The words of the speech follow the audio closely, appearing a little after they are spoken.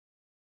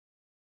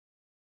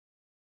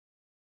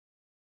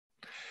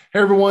Hey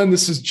everyone,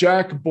 this is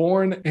Jack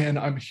Bourne, and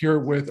I'm here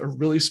with a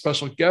really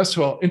special guest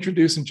who I'll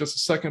introduce in just a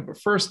second.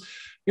 But first,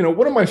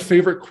 one of my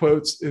favorite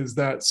quotes is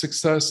that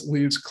success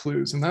leaves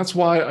clues. And that's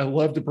why I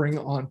love to bring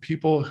on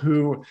people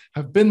who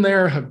have been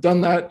there, have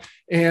done that,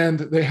 and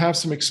they have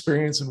some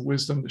experience and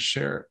wisdom to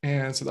share.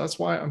 And so that's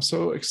why I'm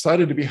so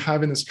excited to be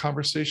having this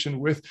conversation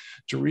with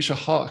Jereshia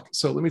Hawk.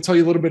 So let me tell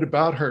you a little bit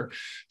about her.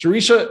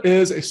 Jereshia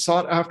is a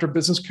sought after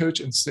business coach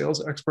and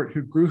sales expert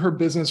who grew her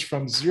business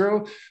from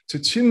 $0 to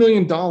 $2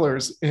 million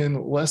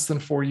in less than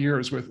 4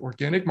 years with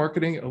organic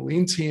marketing, a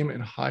lean team,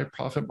 and high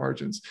profit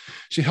margins.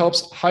 She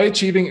helps high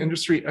achieving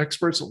industry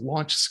experts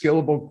launch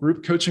scalable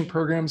group coaching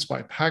programs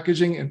by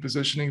packaging and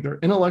positioning their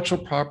intellectual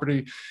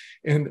property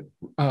and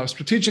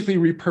strategically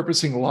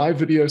repurposing live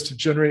videos to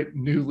generate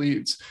new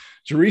leads.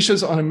 Jereshia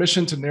is on a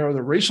mission to narrow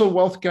the racial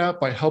wealth gap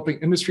by helping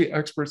industry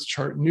experts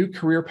chart new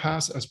career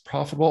paths as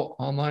profitable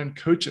online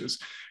coaches.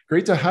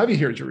 Great to have you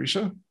here,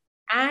 Jereshia.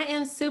 I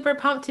am super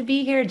pumped to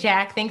be here,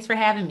 Jack. Thanks for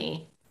having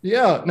me.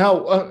 Yeah.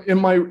 Now, in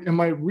my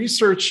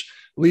research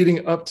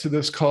leading up to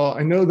this call,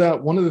 I know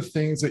that one of the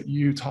things that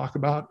you talk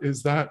about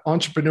is that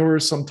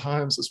entrepreneurs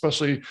sometimes,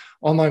 especially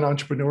online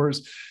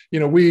entrepreneurs,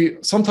 we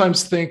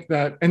sometimes think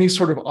that any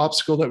sort of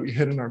obstacle that we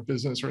hit in our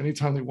business or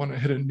anytime we want to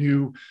hit a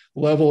new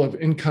level of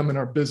income in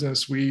our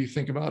business, we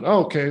think about,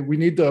 oh, okay, we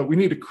need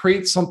to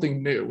create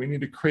something new. We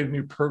need to create a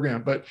new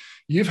program. But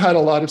you've had a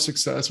lot of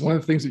success. One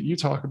of the things that you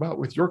talk about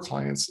with your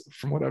clients,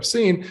 from what I've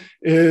seen,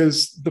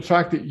 is the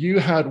fact that you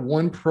had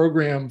one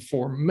program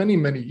for many,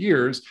 many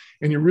years,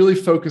 and you really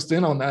focused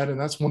in on that. And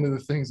that's one of the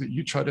things that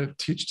you try to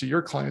teach to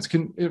your clients.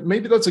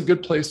 Maybe that's a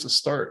good place to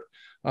start.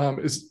 Why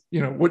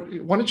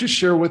don't you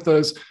share with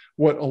us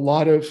what a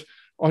lot of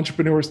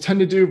entrepreneurs tend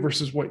to do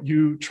versus what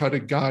you try to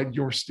guide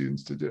your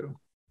students to do?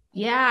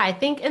 Yeah, I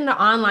think in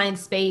the online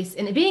space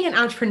and being an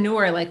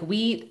entrepreneur, like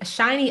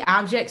shiny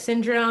object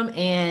syndrome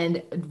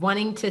and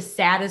wanting to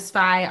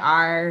satisfy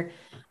our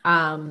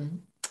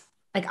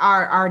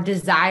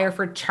desire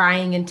for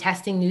trying and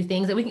testing new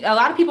things. A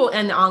lot of people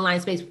in the online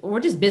space, we're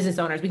just business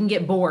owners. We can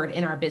get bored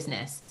in our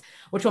business,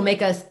 which will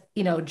make us,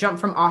 jump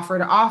from offer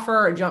to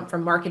offer, or jump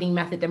from marketing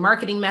method to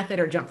marketing method,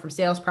 or jump from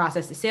sales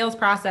process to sales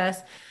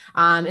process.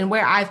 And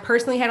where I've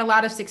personally had a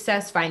lot of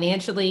success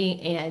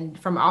financially and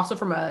from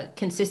a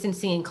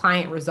consistency and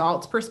client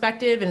results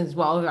perspective, and as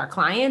well as our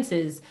clients,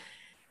 is,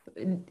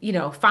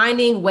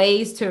 finding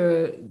ways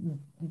to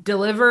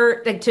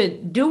deliver, like to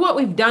do what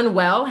we've done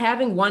well,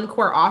 having one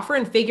core offer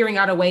and figuring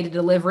out a way to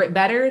deliver it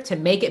better, to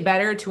make it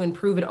better, to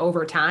improve it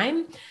over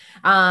time.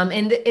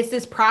 And it's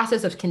this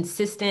process of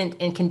consistent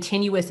and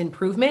continuous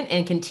improvement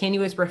and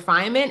continuous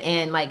refinement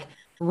and like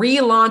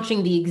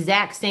relaunching the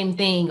exact same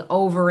thing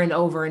over and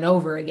over and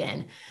over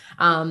again.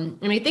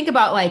 Think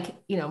about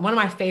one of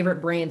my favorite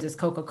brands is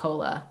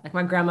Coca-Cola. Like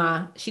my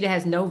grandma, she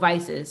has no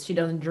vices. She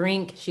doesn't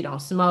drink, she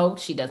don't smoke,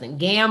 she doesn't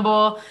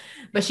gamble,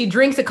 but she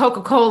drinks a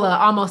Coca-Cola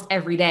almost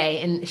every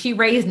day. And she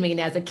raised me. And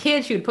as a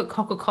kid, she would put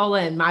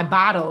Coca-Cola in my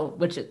bottle,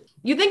 which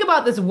you think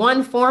about this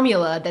one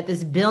formula that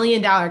this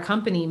billion-dollar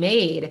company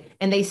made,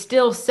 and they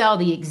still sell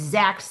the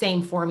exact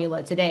same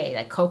formula today,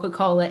 like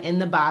Coca-Cola in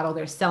the bottle.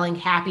 They're selling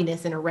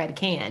happiness in a red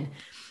can.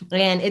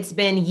 And it's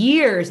been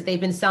years they've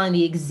been selling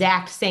the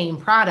exact same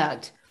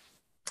product.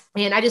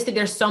 And I just think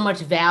there's so much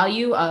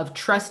value of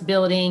trust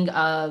building,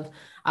 of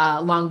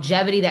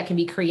longevity that can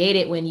be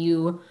created when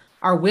you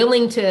are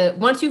willing to,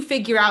 once you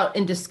figure out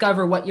and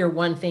discover what your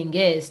one thing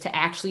is, to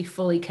actually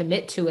fully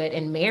commit to it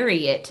and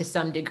marry it to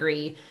some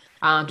degree.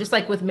 Just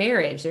like with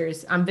marriage,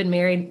 I've been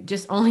married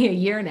just only a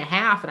year and a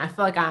half, and I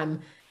feel like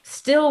I'm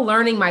still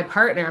learning my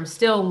partner. I'm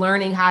still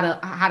learning how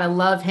to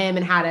love him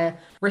and how to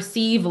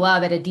receive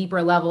love at a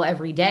deeper level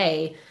every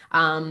day.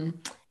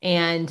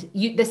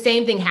 The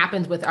same thing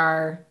happens with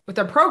our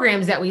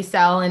programs that we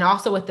sell, and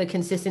also with the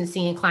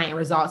consistency and client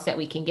results that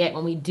we can get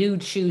when we do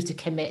choose to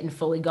commit and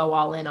fully go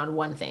all in on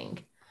one thing.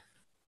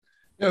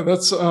 Yeah,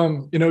 that's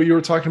you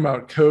were talking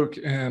about Coke,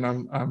 and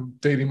I'm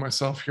dating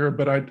myself here,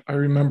 but I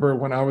remember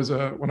when I was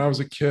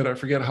a kid, I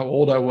forget how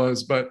old I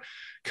was, but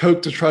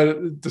Coke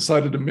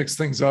decided to mix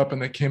things up,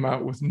 and they came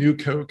out with new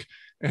Coke.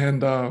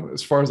 And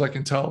as far as I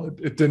can tell,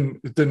 it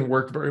didn't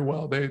work very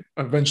well. They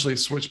eventually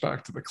switched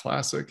back to the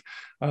classic.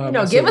 Give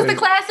us the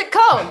classic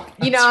Coke.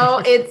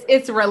 Right.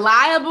 It's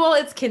reliable,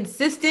 it's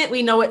consistent.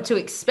 We know what to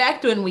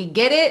expect when we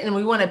get it, and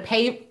we want to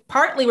pay.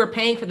 Partly, we're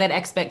paying for that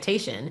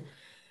expectation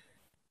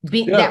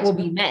that will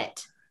be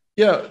met.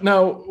 Yeah.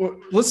 Now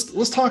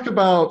let's talk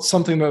about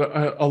something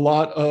that a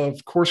lot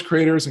of course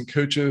creators and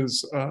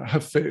coaches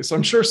have faced.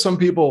 I'm sure some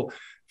people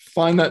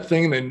find that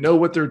thing, they know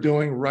what they're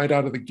doing right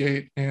out of the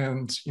gate,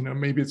 and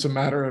maybe it's a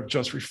matter of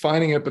just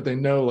refining it, but they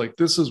know, like,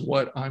 this is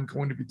what I'm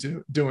going to be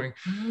doing.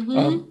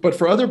 Mm-hmm. But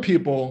for other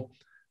people,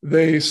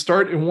 they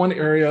start in one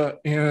area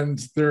and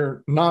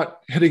they're not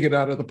hitting it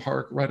out of the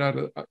park right out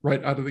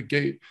of the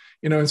gate,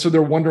 and so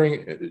they're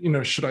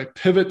wondering, should I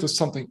pivot to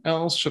something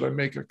else? Should I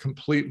make a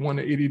complete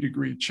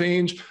 180-degree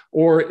change,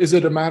 or is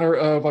it a matter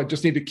of I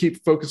just need to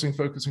keep focusing?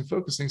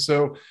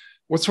 So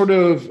what sort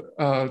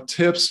of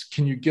tips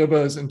can you give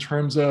us in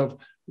terms of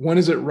when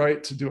is it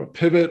right to do a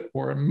pivot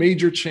or a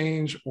major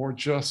change, or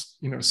just,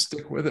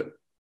 stick with it?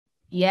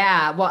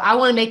 Yeah, well, I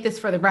want to make this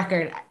for the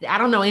record. I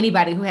don't know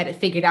anybody who had it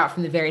figured out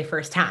from the very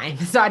first time.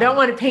 So I don't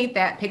want to paint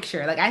that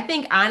picture. Like, I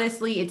think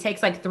honestly, it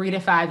takes like 3 to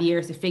 5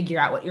 years to figure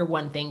out what your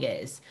one thing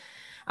is.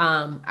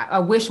 I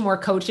wish more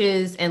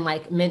coaches and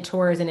like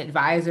mentors and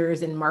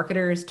advisors and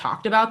marketers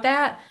talked about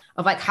that,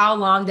 of like, how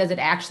long does it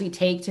actually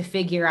take to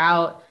figure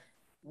out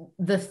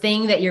the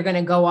thing that you're going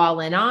to go all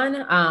in on.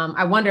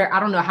 I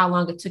don't know how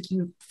long it took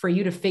for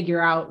you to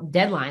figure out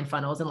deadline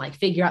funnels and like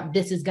figure out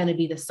this is going to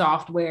be the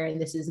software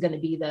and this is going to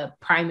be the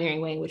primary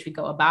way in which we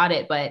go about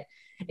it. But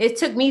it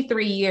took me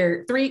 3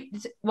 years,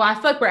 well, I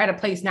feel like we're at a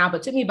place now, but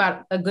it took me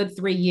about a good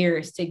 3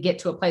 years to get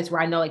to a place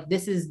where I know like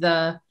this is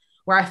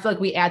where I feel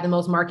like we add the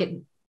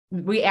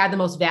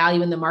most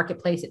value in the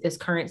marketplace at this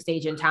current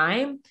stage in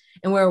time,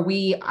 and where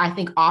I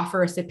think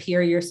offer a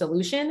superior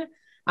solution.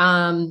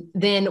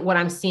 Then what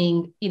I'm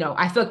seeing,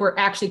 I feel like we're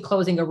actually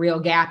closing a real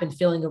gap and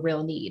filling a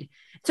real need.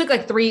 It took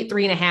like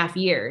 3.5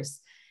 years.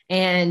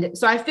 And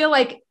so I feel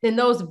like in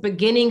those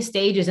beginning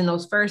stages, in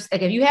those first,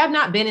 like if you have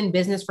not been in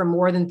business for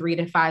more than 3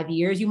 to 5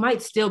 years, you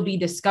might still be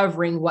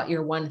discovering what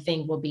your one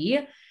thing will be.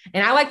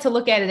 And I like to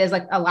look at it as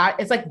like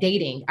it's like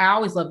dating. I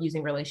always love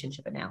using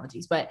relationship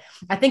analogies, but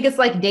I think it's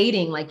like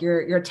dating. Like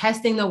you're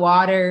testing the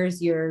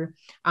waters, you're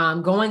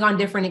going on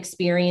different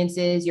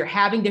experiences, you're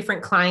having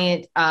different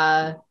client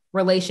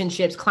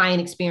relationships,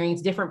 client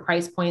experience, different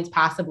price points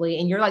possibly.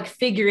 And you're like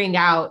figuring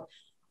out,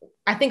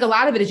 I think a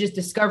lot of it is just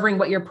discovering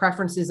what your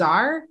preferences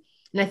are.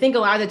 And I think a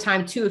lot of the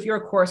time too, if you're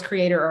a course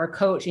creator or a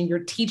coach and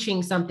you're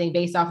teaching something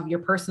based off of your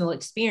personal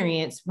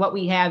experience, what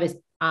we have is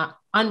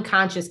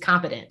unconscious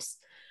competence,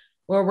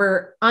 where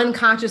we're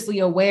unconsciously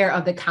aware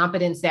of the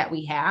competence that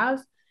we have.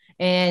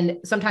 And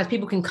sometimes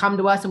people can come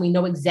to us and we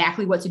know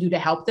exactly what to do to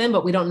help them,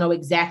 but we don't know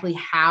exactly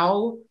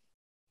how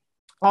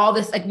all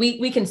this, like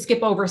we can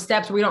skip over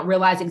steps where we don't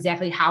realize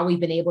exactly how we've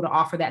been able to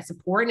offer that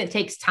support. And it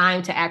takes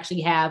time to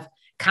actually have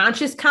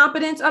conscious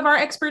competence of our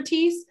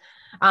expertise.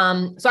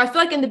 So I feel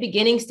like in the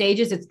beginning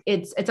stages,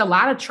 it's a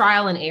lot of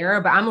trial and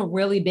error, but I'm a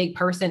really big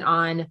person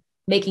on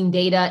making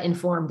data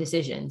informed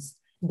decisions.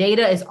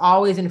 Data is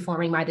always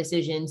informing my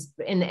decisions,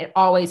 and it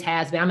always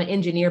has been. I'm an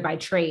engineer by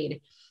trade.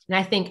 And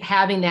I think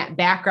having that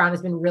background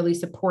has been really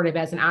supportive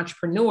as an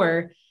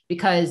entrepreneur,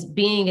 because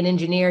being an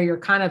engineer, you're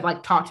kind of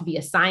like taught to be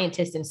a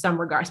scientist in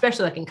some regard,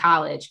 especially like in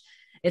college.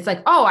 It's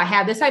like, oh, I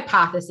have this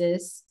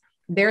hypothesis.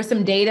 There's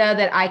some data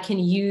that I can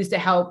use to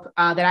help,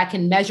 that I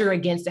can measure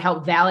against to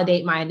help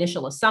validate my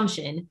initial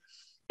assumption.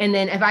 And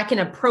then if I can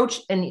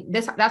approach, and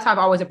that's how I've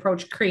always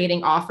approached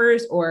creating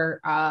offers or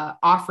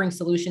offering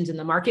solutions in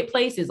the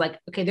marketplace, is like,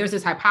 okay, there's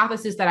this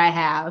hypothesis that I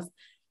have.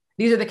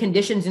 These are the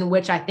conditions in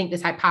which I think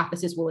this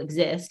hypothesis will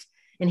exist.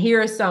 And here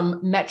are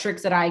some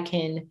metrics that I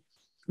can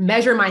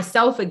measure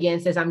myself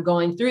against as I'm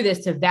going through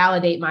this to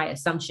validate my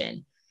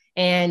assumption.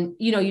 And,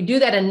 you do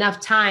that enough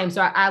times.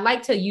 So I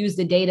like to use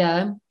the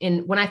data.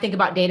 And when I think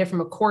about data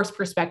from a course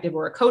perspective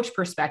or a coach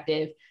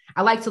perspective,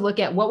 I like to look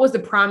at what was the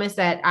promise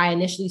that I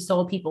initially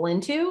sold people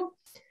into.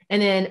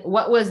 And then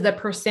what was the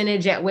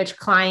percentage at which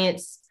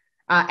clients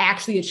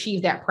actually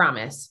achieved that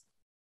promise?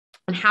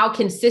 And how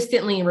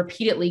consistently and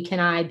repeatedly can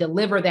I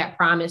deliver that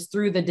promise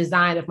through the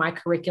design of my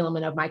curriculum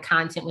and of my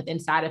content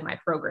inside of my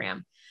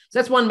program? So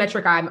that's one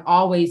metric I'm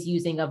always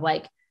using, of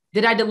like,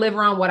 did I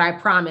deliver on what I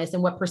promised,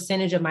 and what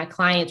percentage of my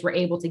clients were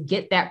able to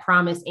get that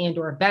promise and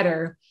or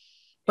better?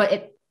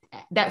 But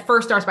that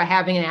first starts by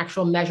having an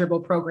actual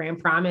measurable program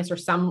promise or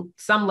some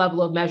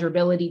level of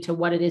measurability to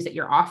what it is that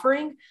you're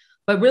offering.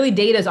 But really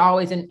data is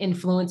always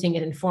influencing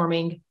and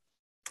informing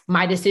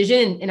my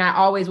decision. And I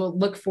always will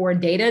look for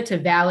data to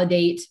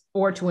validate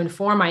or to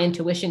inform my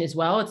intuition as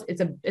well.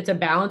 It's a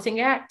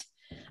balancing act.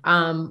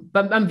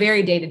 But I'm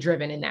very data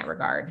driven in that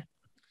regard.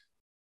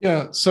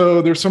 Yeah.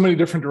 So there's so many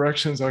different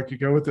directions I could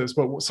go with this,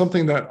 but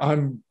something that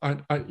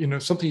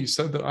something you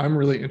said that I'm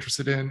really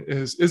interested in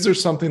is there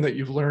something that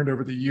you've learned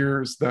over the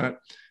years that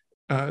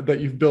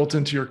you've built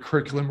into your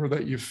curriculum, or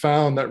that you've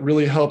found that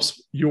really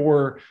helps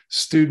your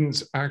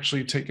students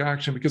actually take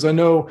action? Because I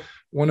know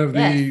one of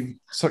the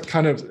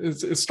kind of,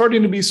 it's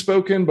starting to be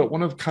spoken, but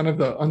one of kind of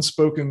the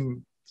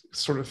unspoken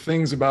sort of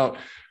things about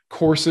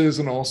courses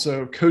and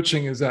also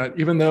coaching is that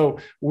even though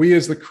we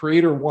as the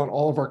creator want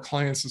all of our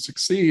clients to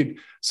succeed,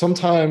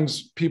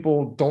 sometimes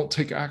people don't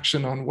take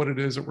action on what it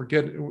is that we're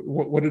getting,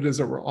 what it is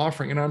that we're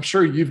offering. And I'm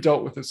sure you've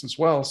dealt with this as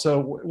well. So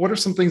what are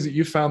some things that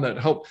you found that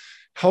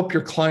help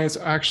your clients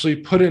actually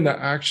put into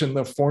action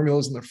the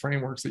formulas and the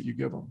frameworks that you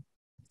give them?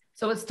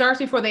 So it starts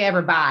before they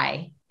ever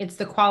buy. It's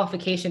the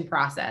qualification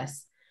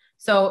process.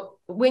 So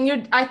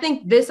I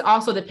think this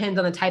also depends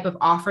on the type of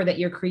offer that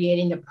you're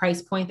creating, the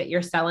price point that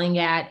you're selling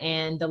at,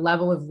 and the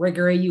level of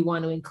rigor you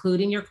want to include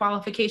in your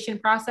qualification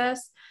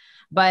process.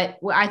 But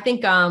I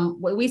think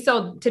what we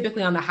sell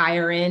typically on the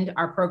higher end,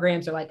 our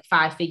programs are like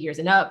 5 figures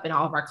and up, and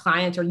all of our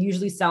clients are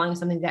usually selling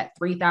something that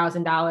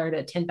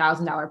 $3,000 to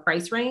 $10,000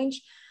 price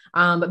range.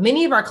 But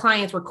many of our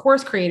clients were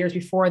course creators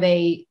before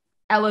they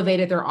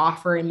elevated their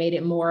offer and made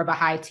it more of a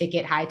high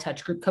ticket, high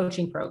touch group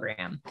coaching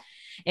program.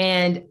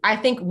 And I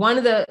think one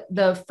of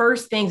the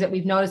first things that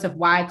we've noticed of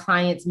why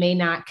clients may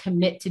not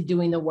commit to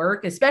doing the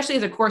work, especially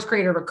as a course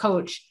creator or a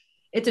coach,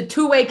 it's a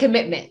two-way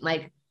commitment.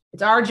 Like,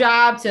 it's our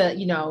job to,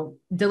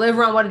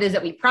 deliver on what it is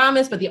that we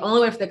promise, but the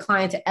only way for the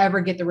client to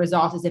ever get the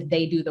results is if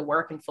they do the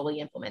work and fully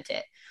implement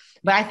it.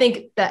 But I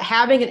think that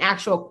having an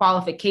actual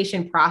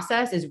qualification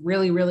process is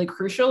really, really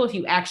crucial if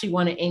you actually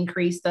want to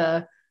increase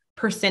the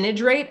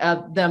percentage rate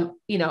of them,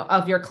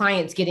 of your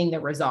clients getting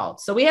the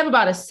results. So we have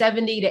about a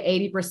 70 to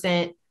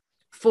 80%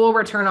 full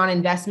return on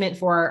investment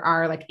for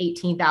our like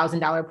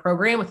 $18,000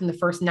 program within the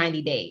first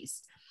 90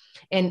 days.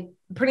 And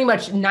pretty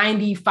much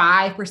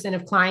 95%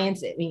 of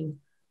clients,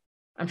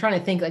 I'm trying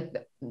to think,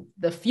 like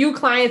the few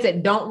clients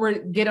that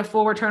don't get a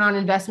full return on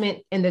investment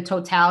in the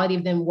totality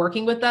of them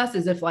working with us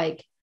is if I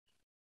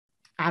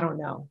don't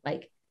know,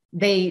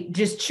 they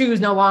just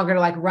choose no longer to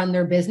run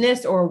their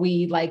business, or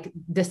we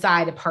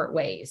decide to part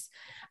ways.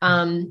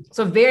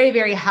 So very,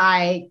 very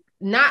high,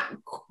 not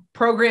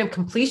program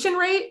completion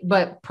rate,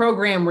 but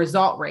program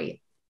result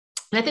rate.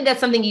 And I think that's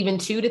something even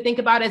too to think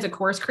about as a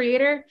course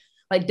creator.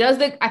 I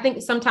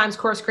think sometimes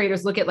course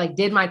creators look at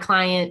did my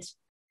client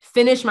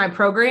finish my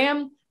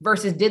program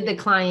versus did the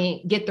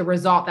client get the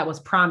result that was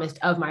promised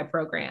of my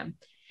program?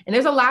 And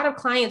there's a lot of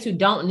clients who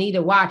don't need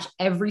to watch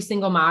every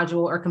single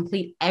module or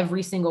complete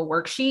every single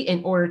worksheet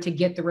in order to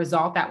get the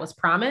result that was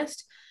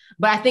promised.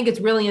 But I think it's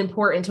really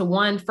important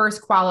to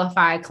first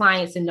qualify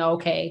clients and know,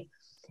 okay,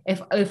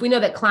 if we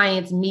know that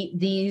clients meet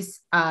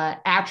these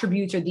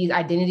attributes or these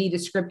identity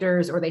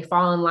descriptors, or they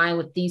fall in line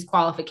with these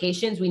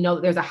qualifications, we know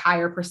that there's a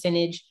higher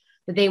percentage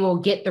that they will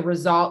get the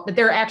result, that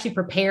they're actually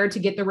prepared to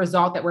get the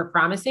result that we're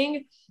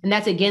promising. And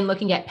that's, again,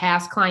 looking at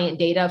past client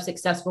data of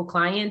successful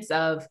clients,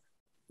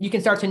 you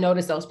can start to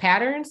notice those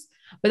patterns.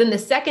 But then the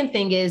second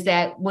thing is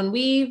that when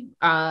we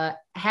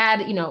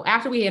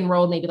after we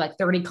enrolled maybe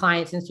 30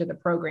 clients into the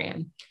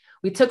program,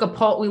 we took a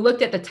poll, we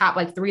looked at the top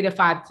 3 to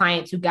 5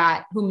 clients who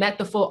met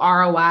the full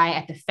ROI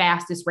at the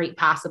fastest rate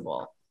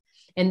possible.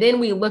 And then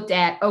we looked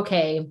at,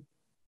 okay,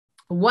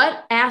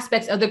 what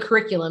aspects of the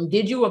curriculum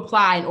did you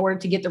apply in order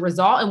to get the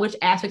result, and which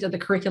aspects of the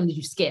curriculum did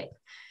you skip?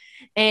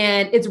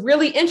 And it's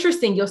really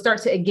interesting. You'll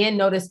start to, again,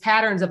 notice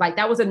patterns of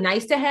that was a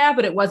nice to have,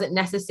 but it wasn't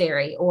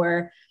necessary.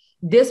 Or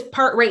this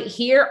part right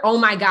here, oh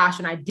my gosh,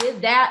 when I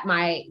did that,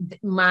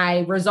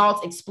 my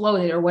results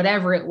exploded, or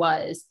whatever it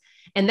was.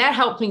 And that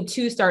helped me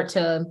to start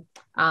to,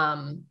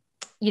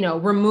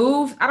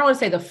 remove, I don't want to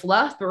say the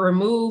fluff, but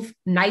remove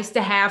nice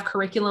to have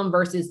curriculum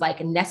versus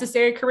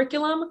necessary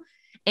curriculum.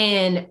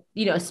 And,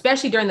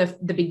 especially during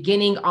the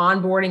beginning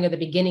onboarding or the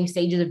beginning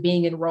stages of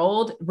being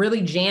enrolled,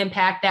 really jam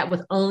pack that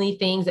with only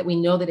things that we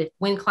know that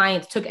when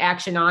clients took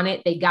action on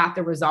it, they got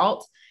the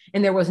result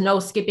and there was no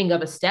skipping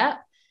of a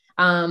step.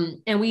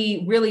 And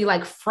we really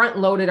front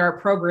loaded our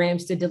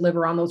programs to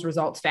deliver on those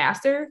results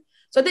faster.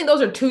 So I think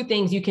those are two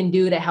things you can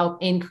do to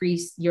help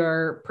increase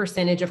your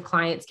percentage of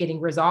clients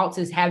getting results,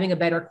 is having a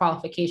better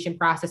qualification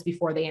process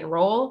before they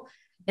enroll.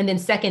 And then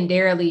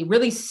secondarily,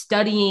 really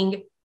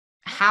studying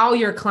how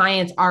your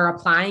clients are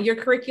applying your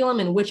curriculum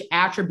and which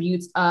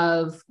attributes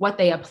of what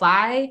they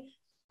apply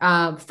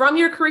from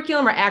your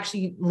curriculum are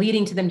actually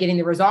leading to them getting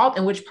the result,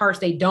 and which parts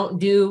they don't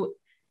do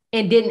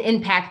and didn't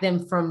impact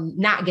them from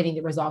not getting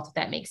the results, if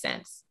that makes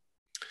sense.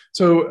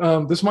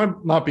 So this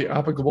might not be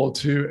applicable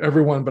to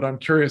everyone, but I'm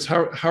curious,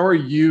 how are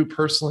you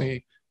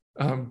personally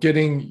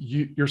getting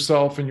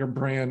yourself and your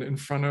brand in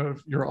front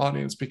of your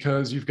audience?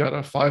 Because you've got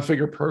a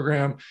 5-figure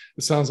program.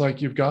 It sounds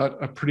like you've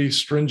got a pretty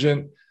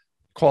stringent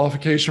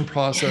qualification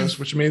process,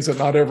 which means that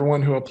not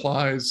everyone who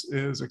applies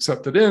is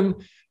accepted in,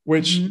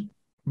 which,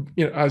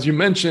 as you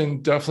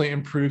mentioned, definitely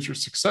improves your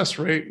success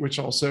rate, which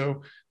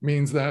also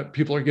means that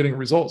people are getting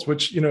results,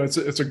 which,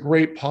 it's a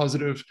great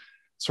positive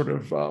sort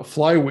of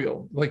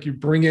flywheel. You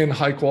bring in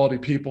high quality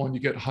people and you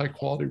get high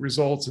quality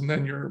results, and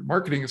then your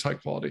marketing is high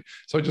quality.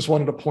 So I just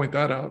wanted to point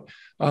that out,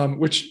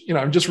 which,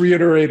 I'm just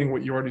reiterating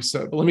what you already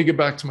said, but let me get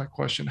back to my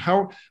question.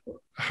 How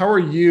are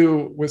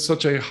you, with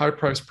such a high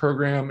price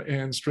program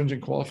and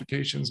stringent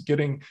qualifications,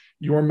 getting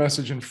your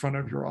message in front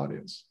of your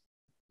audience?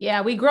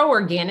 Yeah, we grow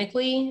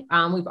organically.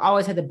 We've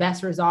always had the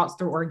best results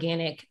through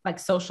organic,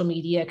 social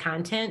media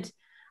content.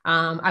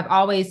 I've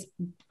always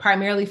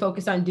primarily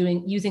focused on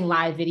using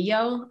live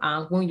video.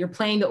 When you're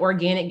playing the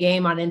organic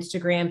game on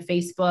Instagram,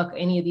 Facebook,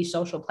 any of these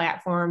social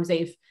platforms,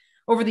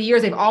 over the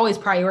years, they've always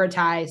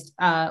prioritized,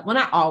 well,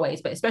 not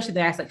always, but especially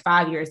the last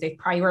 5 years, they've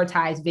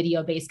prioritized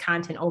video-based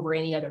content over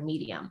any other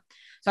medium.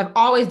 So I've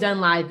always done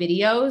live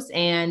videos.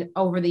 And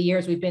over the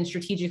years, we've been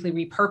strategically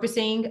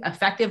repurposing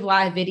effective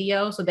live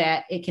video so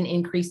that it can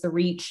increase the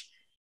reach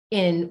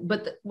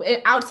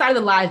outside of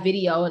the live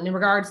video, and in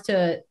regards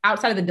to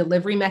outside of the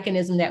delivery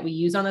mechanism that we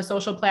use on the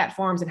social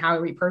platforms and how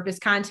we repurpose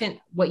content,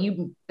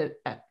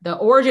 the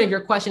origin of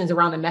your question is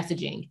around the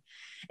messaging.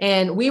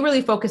 And we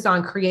really focus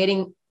on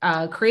creating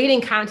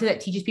content that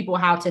teaches people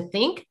how to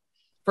think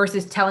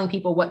versus telling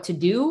people what to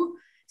do.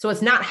 So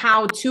it's not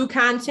how to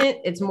content.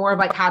 It's more of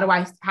like, how do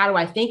I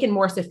think, and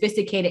more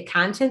sophisticated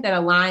content that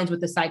aligns with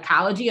the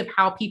psychology of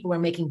how people are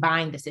making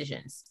buying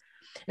decisions.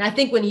 And I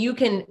think when you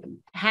can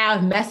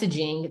have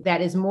messaging that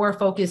is more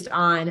focused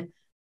on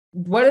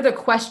what are the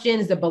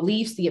questions, the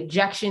beliefs, the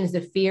objections,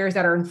 the fears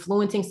that are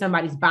influencing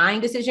somebody's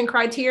buying decision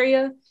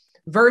criteria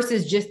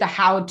versus just the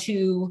how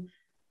to,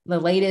 the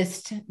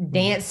latest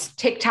dance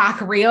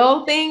TikTok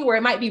reel thing where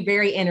it might be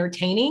very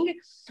entertaining,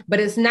 but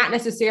it's not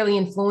necessarily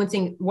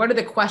influencing what are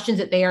the questions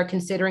that they are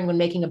considering when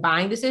making a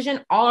buying decision.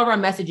 All of our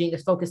messaging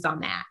is focused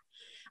on that.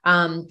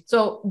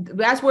 So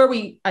that's where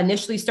we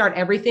initially start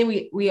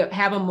everything. We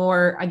have a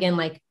more, again,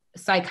 like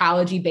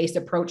psychology based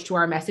approach to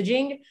our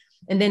messaging.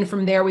 And then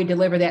from there, we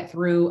deliver that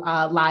through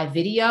live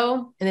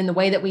video. And then the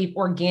way that we've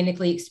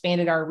organically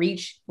expanded our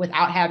reach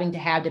without having to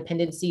have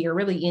dependency or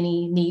really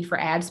any need for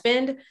ad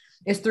spend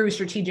is through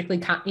strategically,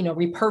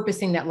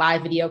 repurposing that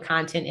live video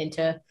content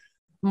into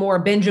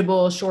more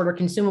bingeable, shorter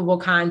consumable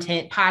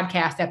content,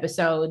 podcast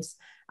episodes,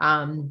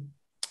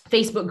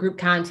 Facebook group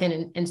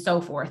content, and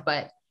so forth.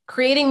 But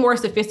creating more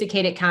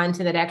sophisticated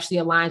content that actually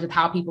aligns with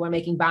how people are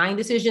making buying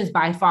decisions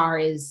by far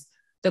is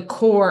the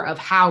core of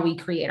how we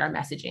create our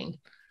messaging.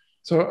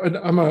 So I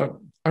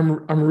love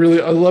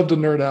to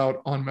nerd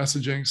out on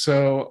messaging.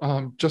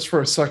 So just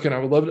for a second, I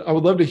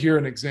would love to hear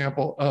an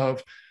example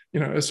of,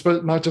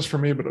 not just for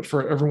me, but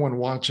for everyone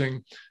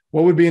watching.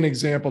 What would be an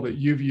example that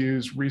you've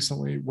used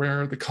recently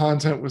where the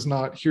content was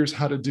not, here's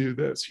how to do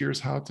this, here's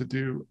how to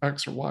do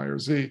X or Y or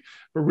Z,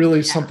 but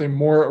really something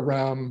more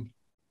around,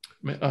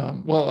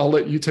 I'll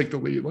let you take the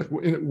lead. Like,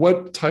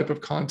 what type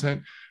of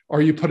content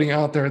are you putting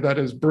out there that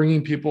is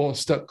bringing people a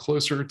step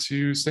closer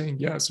to saying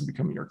yes and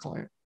becoming your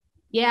client?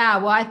 Yeah,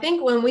 well, I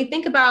think when we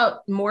think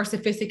about more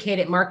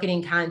sophisticated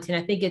marketing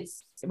content, I think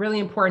it's really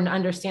important to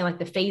understand like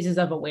the phases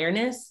of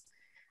awareness.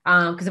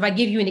 Because if I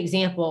give you an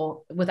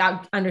example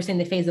without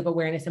understanding the phase of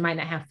awareness, it might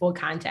not have full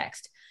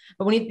context.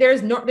 But when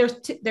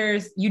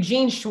there's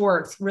Eugene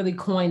Schwartz really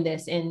coined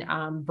this in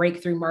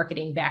breakthrough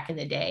marketing back in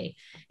the day.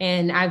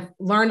 And I've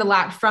learned a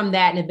lot from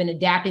that and have been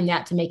adapting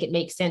that to make it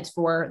make sense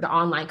for the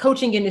online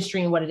coaching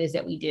industry and what it is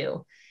that we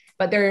do.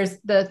 But there's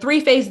the three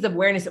phases of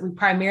awareness that we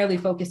primarily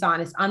focus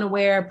on is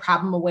unaware,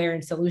 problem aware,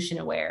 and solution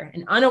aware.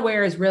 And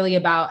unaware is really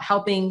about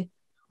helping.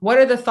 What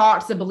are the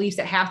thoughts, the beliefs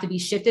that have to be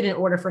shifted in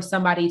order for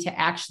somebody to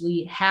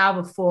actually have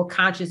a full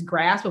conscious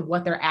grasp of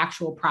what their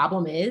actual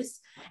problem is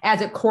as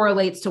it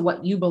correlates to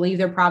what you believe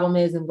their problem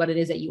is and what it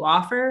is that you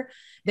offer?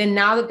 Then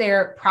now that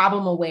they're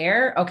problem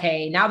aware,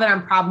 okay, now that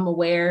I'm problem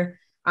aware,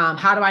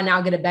 how do I now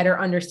get a better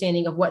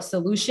understanding of what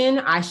solution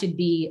I should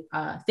be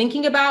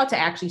thinking about to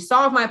actually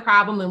solve my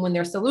problem? And when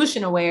they're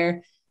solution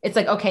aware, it's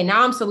like, okay,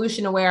 now I'm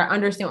solution aware. I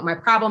understand what my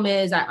problem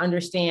is. I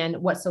understand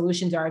what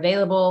solutions are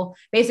available,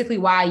 basically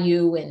why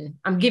and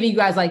I'm giving you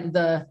guys like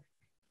the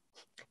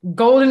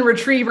golden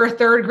retriever,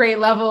 3rd grade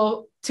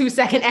level,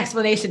 2-second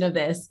explanation of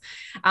this.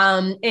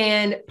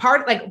 And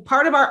part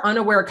of our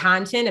unaware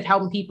content of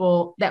helping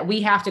people that we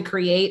have to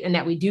create and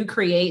that we do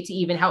create to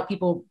even help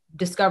people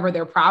discover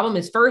their problem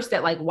is first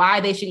that like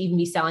why they should even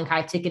be selling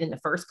high ticket in the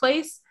first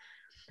place.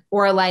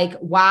 Or like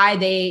why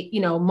they,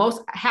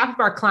 half of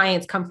our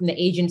clients come from the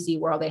agency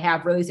world. They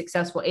have really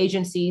successful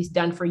agencies,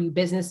 done for you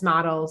business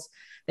models.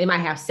 They might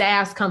have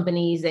SaaS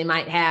companies. They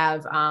might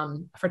have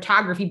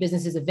photography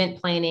businesses, event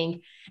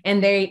planning,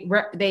 and they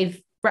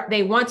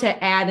want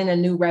to add in a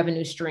new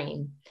revenue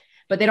stream,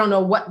 but they don't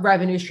know what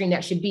revenue stream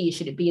that should be.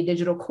 Should it be a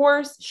digital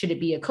course? Should it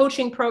be a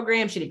coaching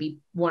program? Should it be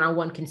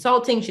one-on-one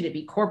consulting? Should it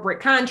be corporate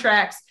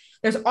contracts?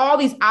 There's all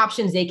these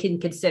options they can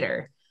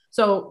consider.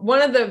 So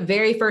one of the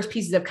very first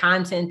pieces of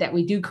content that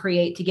we do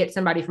create to get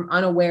somebody from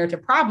unaware to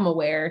problem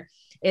aware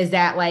is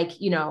that like,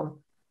 why,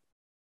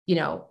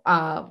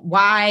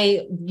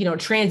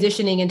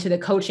 transitioning into the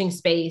coaching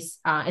space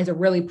is a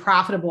really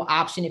profitable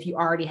option if you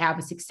already have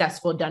a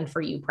successful done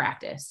for you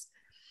practice.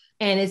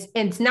 And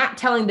it's not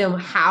telling them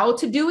how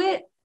to do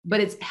it, but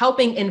it's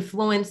helping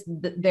influence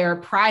their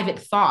private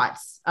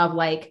thoughts of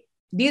like,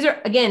 these are,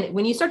 again,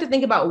 when you start to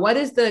think about what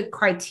is the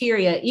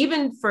criteria,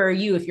 even for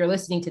you, if you're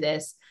listening to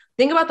this,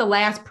 think about the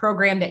last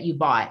program that you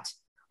bought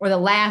or the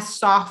last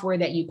software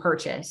that you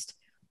purchased.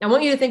 I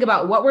want you to think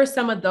about what were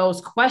some of those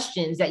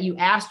questions that you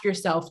asked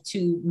yourself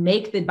to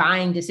make the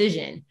buying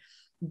decision.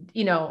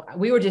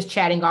 We were just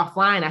chatting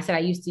offline. I said I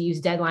used to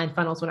use deadline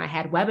funnels when I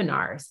had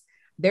webinars.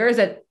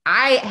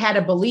 I had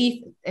a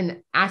belief,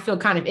 and I feel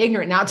kind of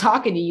ignorant now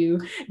talking to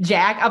you,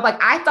 Jack.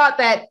 I thought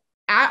that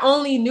I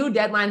only knew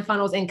deadline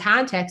funnels in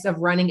context of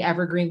running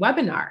evergreen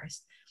webinars.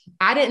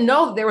 I didn't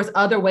know that there was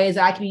other ways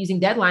that I could be using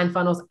deadline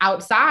funnels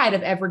outside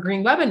of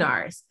evergreen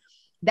webinars.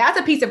 That's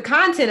a piece of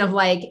content of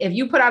like, if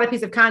you put out a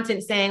piece of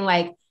content saying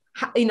like,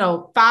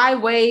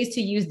 5 ways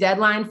to use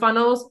deadline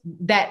funnels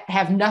that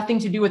have nothing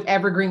to do with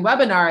evergreen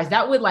webinars,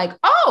 that would like,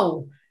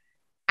 oh,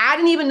 I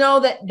didn't even know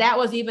that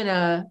was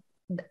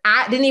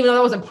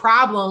a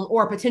problem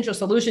or a potential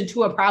solution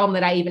to a problem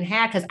that I even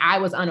had because I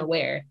was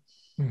unaware.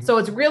 Mm-hmm. So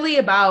it's really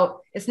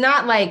about, it's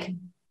not like,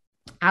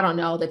 I don't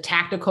know, the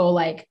tactical,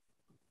 like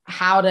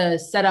how to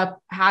set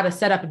up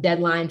a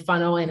deadline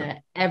funnel in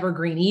an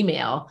evergreen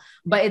email,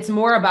 but it's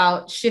more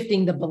about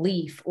shifting the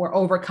belief or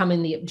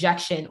overcoming the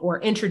objection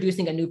or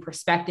introducing a new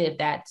perspective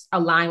that's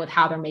aligned with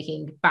how they're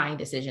making buying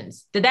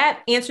decisions. Did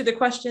that answer the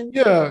question?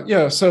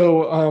 Yeah.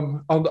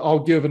 So I'll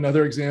give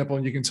another example,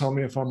 and you can tell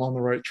me if I'm on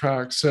the right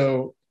track.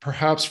 So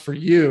perhaps for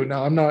you,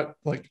 now I'm not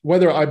like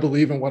whether I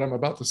believe in what I'm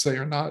about to say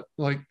or not,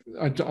 like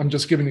I'm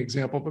just giving an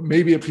example, but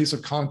maybe a piece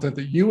of content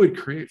that you would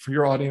create for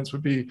your audience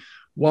would be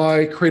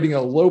why creating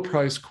a low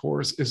price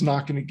course is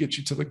not going to get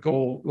you to the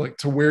goal, like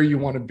to where you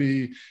want to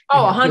be.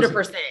 Oh,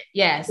 100%.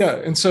 Yes. Yeah.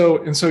 And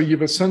so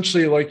you've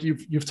essentially like,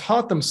 you've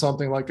taught them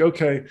something like,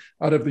 okay,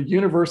 out of the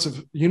universe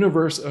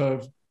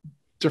of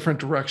different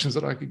directions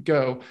that I could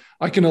go,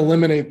 I can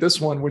eliminate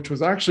this one, which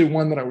was actually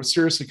one that I was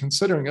seriously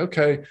considering.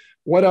 Okay,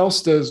 what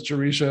else does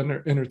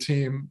Jereshia and her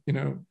team,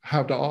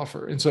 have to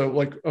offer? And so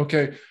like,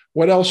 okay,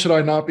 what else should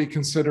I not be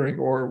considering,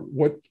 or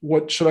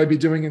what should I be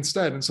doing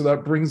instead? And so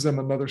that brings them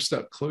another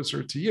step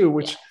closer to you,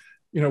 which,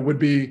 would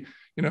be,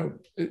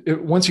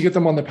 once you get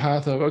them on the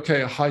path of,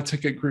 okay, a high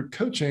ticket group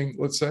coaching,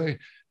 let's say,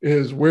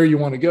 is where you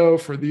want to go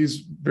for these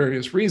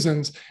various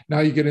reasons. Now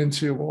you get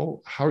into,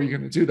 well, how are you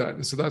going to do that?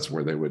 And so that's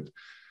where they would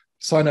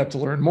sign up to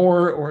learn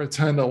more or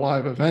attend a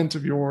live event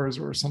of yours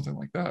or something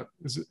like that.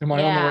 Am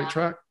I on the right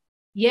track?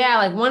 Yeah.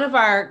 Like one of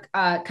our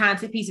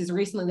content pieces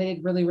recently they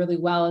did really, really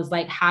well is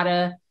like how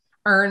to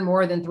earn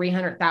more than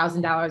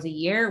 $300,000 a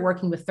year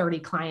working with 30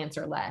 clients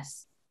or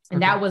less.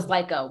 And that was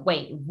like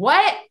wait,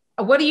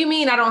 what do you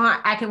mean?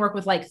 I can work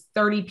with like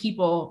 30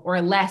 people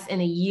or less in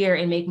a year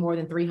and make more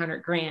than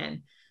 300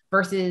 grand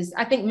versus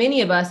I think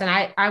many of us, and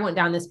I went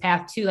down this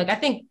path too. Like, I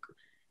think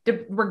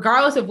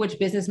regardless of which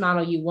business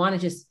model you want, it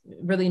just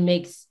really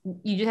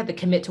you just have to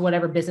commit to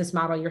whatever business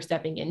model you're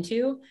stepping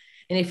into.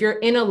 And if you're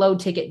in a low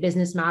ticket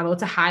business model,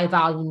 it's a high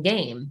volume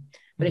game.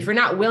 But if you're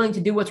not willing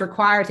to do what's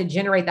required to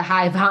generate the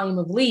high volume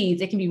of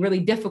leads, it can be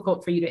really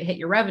difficult for you to hit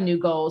your revenue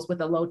goals with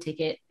a low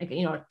ticket, like, a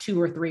 $200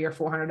 or $300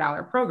 or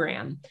 $400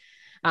 program.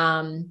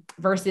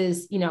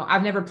 Versus,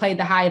 I've never played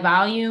the high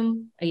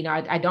volume. We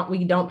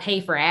don't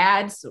pay for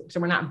ads. So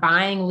we're not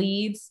buying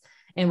leads.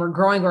 And we're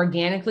growing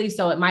organically.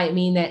 So it might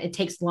mean that it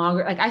takes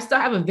longer. Like I still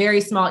have a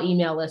very small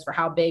email list for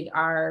how big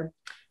our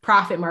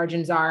profit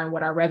margins are and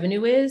what our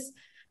revenue is.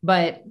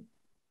 But,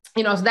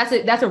 so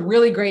that's a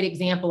really great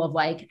example of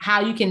like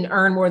how you can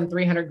earn more than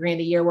 300 grand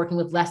a year working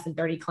with less than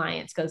 30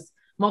 clients. Because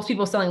most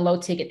people selling low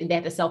ticket think they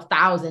have to sell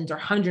thousands or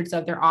hundreds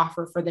of their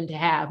offer for them to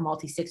have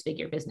multi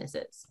 6-figure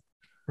businesses.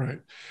 Right.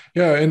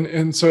 Yeah.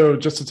 And so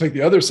just to take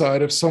the other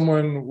side, if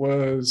someone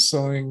was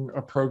selling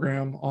a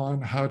program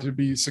on how to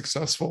be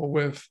successful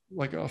with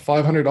like a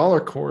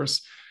 $500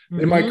 course,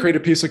 they might create a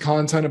piece of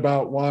content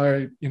about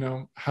why,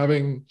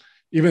 having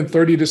even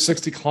 30 to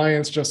 60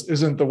 clients just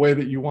isn't the way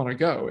that you want to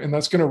go. And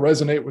that's going to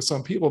resonate with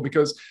some people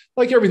because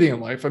like everything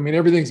in life, I mean,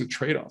 everything's a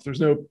trade-off.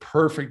 There's no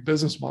perfect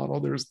business model.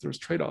 There's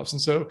trade-offs.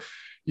 And so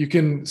you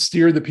can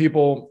steer the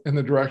people in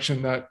the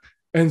direction that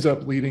ends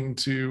up leading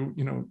to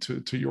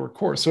your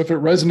course. So if it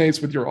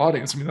resonates with your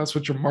audience, I mean, that's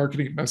what your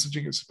marketing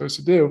messaging is supposed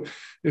to do,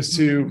 is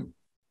to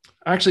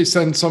actually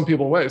send some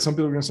people away. Some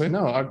people are going to say,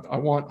 no, I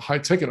want high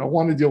ticket. I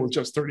want to deal with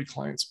just 30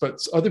 clients. But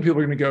other people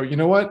are going to go, you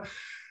know what?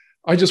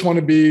 I just want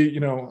to be,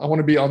 I want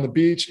to be on the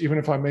beach. Even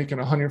if I'm making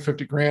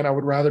 150 grand, I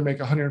would rather make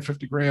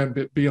 150 grand,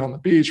 but be on the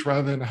beach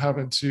rather than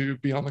having to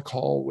be on the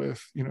call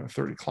with,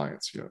 30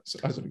 clients,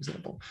 as an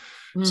example.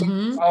 So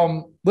you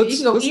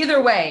can go either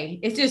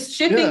way. It's just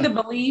shifting the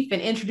belief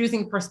and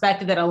introducing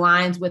perspective that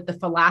aligns with the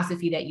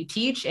philosophy that you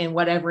teach and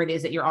whatever it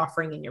is that you're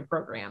offering in your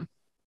program.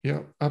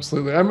 Yeah,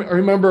 absolutely. I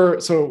remember,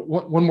 so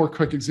one more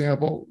quick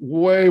example,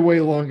 way, way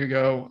long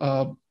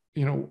ago,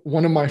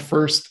 one of my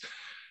first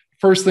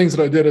things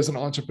that I did as an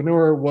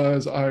entrepreneur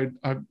was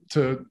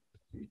to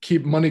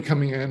keep money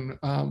coming in,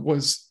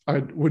 was I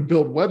would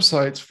build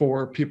websites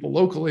for people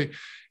locally.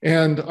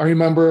 And I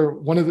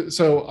remember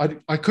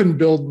I couldn't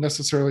build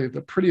necessarily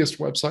the prettiest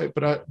website,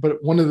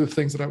 but one of the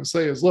things that I would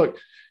say is, look,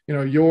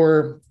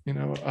 you're,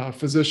 a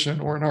physician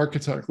or an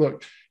architect,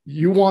 look,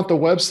 you want the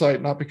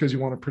website, not because you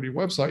want a pretty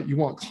website, you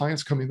want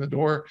clients coming in the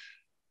door.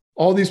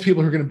 All these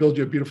people who are going to build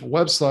you a beautiful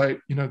website,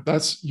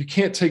 you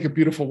can't take a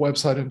beautiful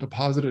website and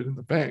deposit it in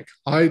the bank.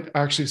 I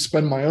actually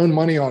spend my own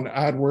money on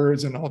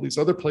AdWords and all these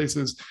other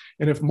places.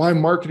 And if my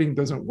marketing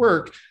doesn't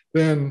work,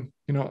 then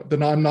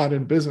I'm not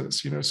in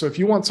business, So if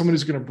you want someone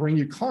who's going to bring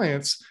you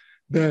clients,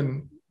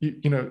 then,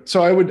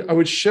 so I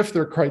would shift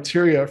their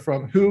criteria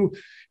from who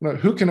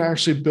can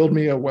actually build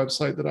me a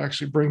website that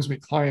actually brings me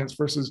clients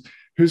versus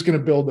who's going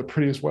to build the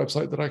prettiest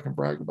website that I can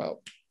brag about.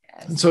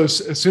 And so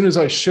as soon as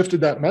I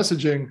shifted that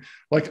messaging,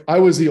 like I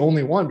was the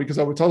only one, because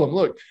I would tell them,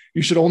 look,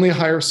 you should only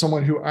hire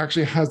someone who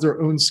actually has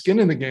their own skin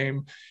in the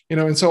game,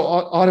 and so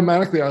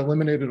automatically I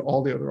eliminated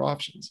all the other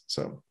options.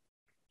 So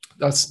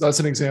that's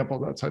an example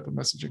of that type of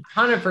messaging.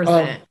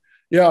 100%.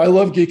 Yeah, I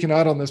love geeking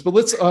out on this, but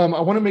I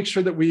want to make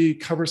sure that we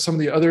cover some of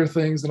the other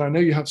things. And I know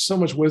you have so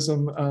much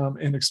wisdom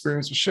and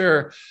experience to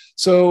share.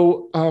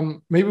 So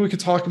maybe we could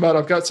talk about,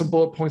 I've got some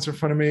bullet points in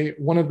front of me.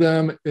 One of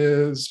them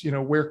is,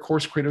 where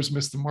course creators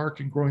miss the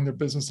mark in growing their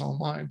business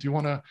online. Do you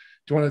want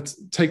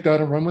to take that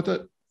and run with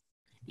it?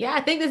 Yeah,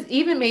 I think this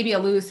even maybe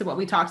alludes to what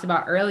we talked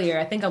about earlier.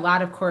 I think a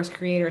lot of course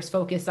creators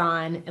focus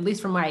on, at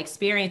least from my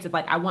experience, of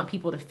like, I want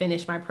people to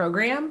finish my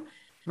program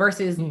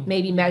versus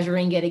maybe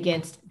measuring it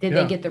against, did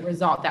they get the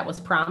result that was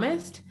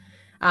promised?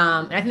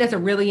 And I think that's a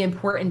really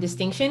important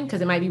distinction,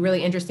 because it might be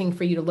really interesting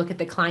for you to look at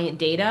the client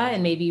data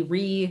and maybe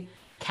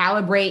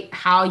recalibrate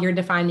how you're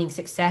defining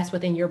success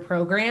within your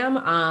program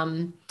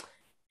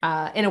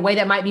in a way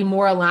that might be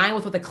more aligned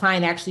with what the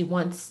client actually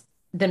wants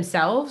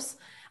themselves.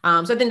 So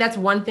I think that's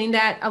one thing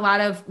that a lot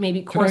of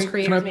maybe course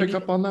creators. Can I pick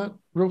up on that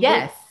real quick?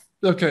 Yes.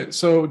 Okay.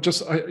 So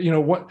just,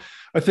 what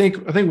I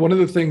think one of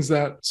the things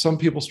that some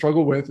people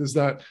struggle with is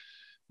that,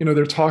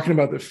 they're talking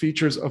about the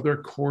features of their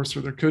course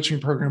or their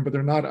coaching program, but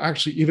they're not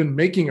actually even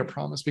making a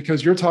promise,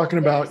 because you're talking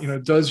about,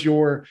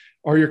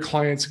 are your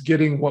clients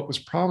getting what was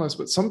promised?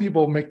 But some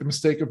people make the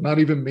mistake of not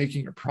even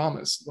making a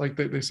promise. Like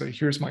they say,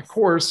 here's my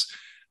course,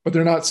 but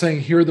they're not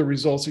saying, here are the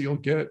results that you'll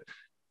get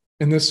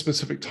in this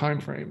specific time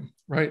frame.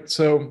 Right.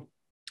 So,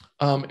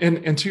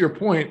 and to your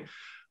point,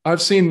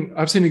 I've seen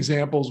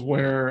examples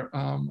where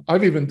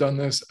I've even done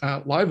this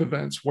at live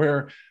events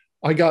where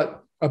I got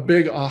a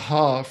big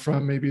aha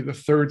from maybe the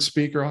third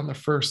speaker on the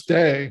first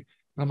day. And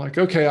I'm like,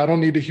 okay, I don't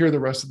need to hear the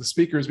rest of the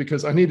speakers,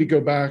 because I need to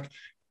go back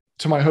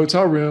to my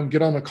hotel room,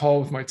 get on a call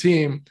with my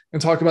team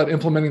and talk about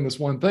implementing this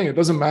one thing. It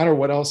doesn't matter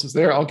what else is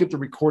there. I'll get the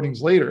recordings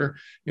later.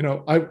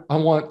 I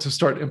want to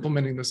start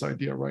implementing this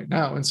idea right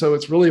now. And so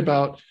it's really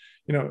about,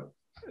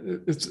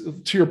 it's,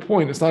 to your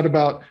point, it's not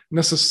about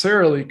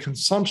necessarily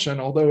consumption,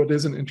 although it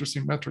is an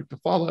interesting metric to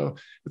follow.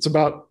 It's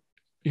about,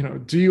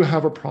 do you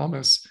have a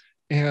promise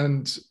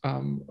and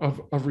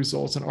of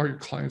results, and are your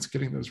clients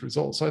getting those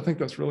results? So I think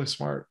that's really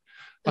smart.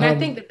 And I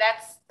think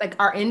that's like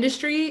our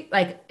industry,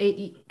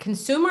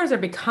 consumers are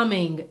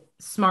becoming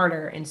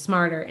smarter and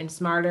smarter and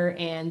smarter,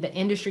 and the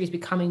industry is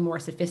becoming more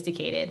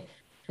sophisticated.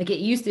 Like it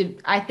used to,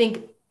 I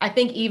think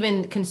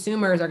even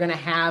consumers are going to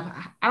have,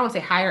 I don't want to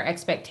say higher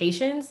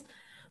expectations,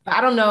 but I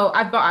don't know.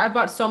 I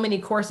bought so many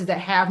courses that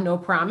have no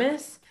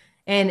promise.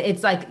 And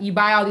it's like you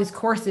buy all these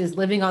courses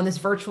living on this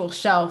virtual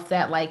shelf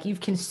that like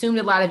you've consumed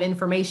a lot of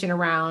information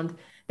around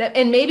that.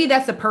 And maybe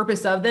that's the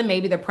purpose of them.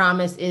 Maybe the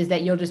promise is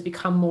that you'll just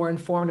become more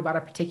informed about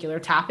a particular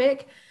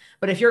topic.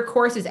 But if your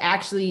course is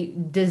actually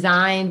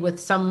designed with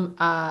some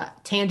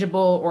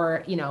tangible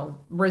or,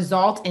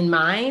 result in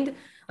mind,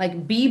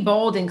 like be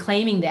bold in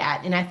claiming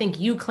that. And I think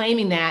you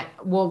claiming that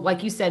will,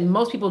 like you said,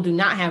 most people do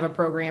not have a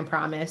program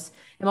promise.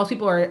 And most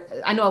people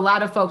I know a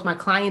lot of folks, my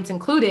clients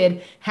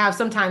included, have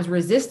sometimes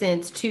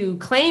resistance to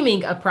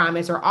claiming a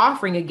promise or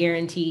offering a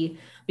guarantee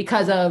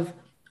because of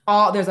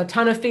there's a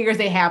ton of figures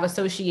they have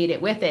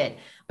associated with it.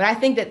 But I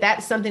think that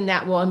that's something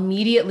that will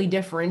immediately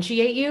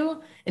differentiate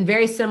you, and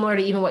very similar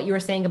to even what you were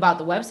saying about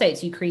the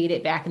websites you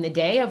created back in the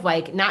day of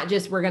like, not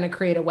just we're going to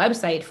create a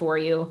website for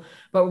you,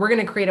 but we're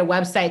going to create a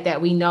website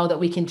that we know that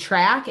we can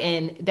track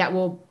and that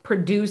will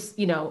produce,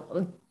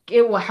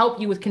 it will help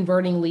you with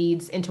converting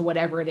leads into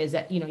whatever it is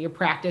that, your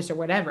practice or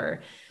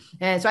whatever.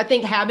 And so I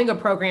think having a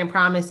program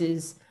promise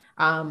is,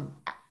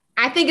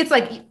 I think it's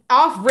like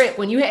off rip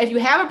if you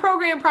have a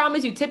program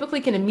promise, you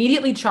typically can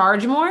immediately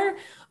charge more,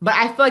 but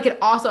I feel like it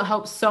also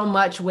helps so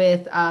much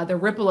with the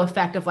ripple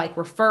effect of like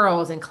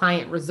referrals and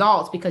client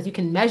results, because you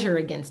can measure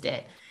against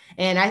it.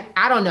 And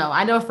I don't know.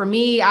 I know for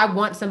me, I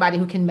want somebody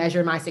who can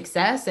measure my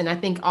success. And I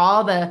think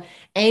all the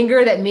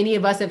anger that many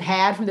of us have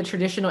had from the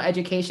traditional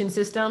education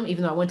system,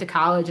 even though I went to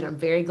college and I'm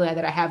very glad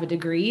that I have a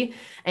degree,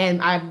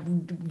 and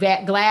I'm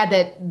glad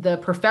that the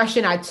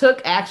profession I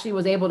took actually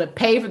was able to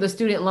pay for the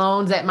student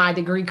loans that my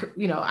degree,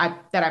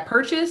 that I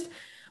purchased.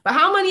 But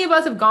how many of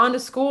us have gone to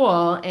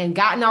school and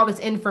gotten all this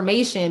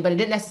information, but it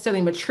didn't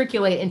necessarily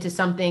matriculate into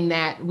something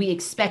that we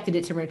expected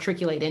it to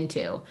matriculate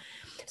into?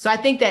 So I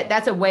think that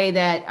that's a way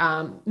that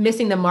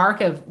missing the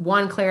mark of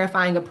one,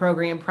 clarifying a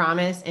program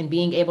promise and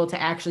being able to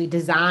actually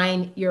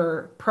design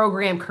your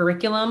program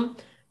curriculum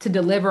to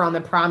deliver on the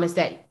promise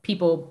that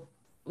people,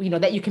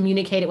 that you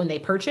communicated when they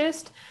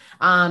purchased,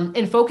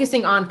 and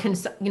focusing on,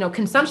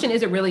 consumption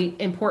is a really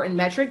important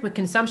metric, but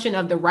consumption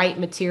of the right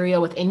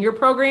material within your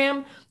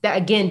program that,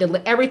 again,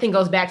 everything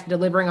goes back to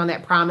delivering on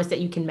that promise that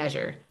you can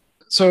measure.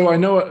 So I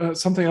know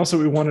something else that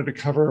we wanted to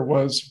cover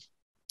was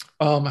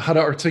how to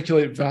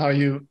articulate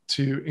value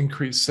to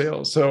increase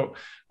sales. So,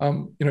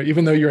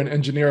 even though you're an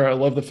engineer, I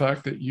love the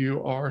fact that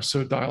you are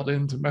so dialed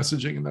into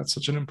messaging, and that's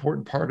such an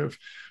important part of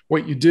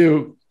what you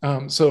do.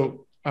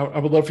 So I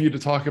would love for you to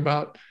talk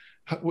about,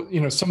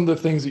 some of the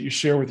things that you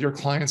share with your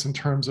clients in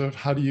terms of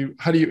how do you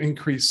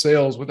increase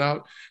sales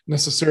without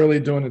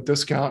necessarily doing a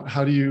discount?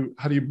 How do you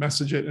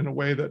message it in a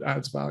way that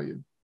adds value?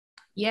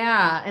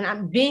 Yeah. And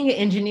I'm being an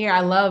engineer.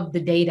 I love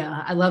the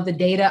data. I love the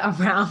data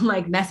around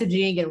like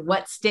messaging and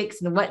what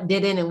sticks and what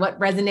didn't and what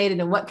resonated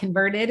and what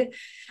converted.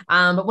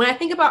 But when I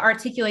think about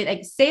articulate,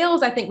 like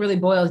sales, I think really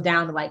boils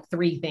down to like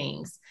three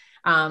things.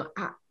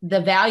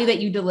 The value that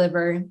you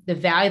deliver, the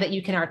value that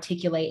you can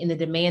articulate, and the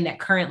demand that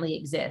currently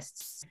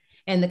exists.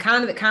 And the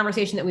kind of the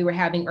conversation that we were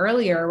having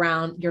earlier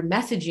around your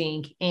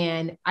messaging.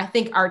 And I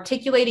think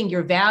articulating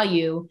your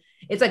value,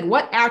 it's like,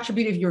 what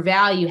attribute of your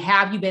value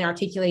have you been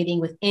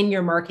articulating within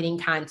your marketing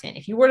content?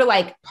 If you were to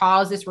like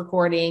pause this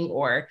recording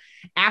or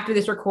after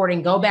this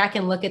recording, go back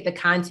and look at the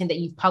content that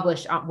you've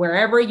published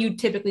wherever you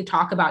typically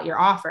talk about your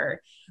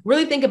offer,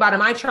 really think about,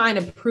 am I trying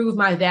to prove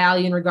my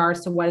value in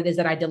regards to what it is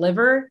that I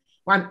deliver?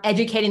 Or I'm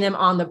educating them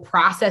on the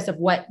process of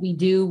what we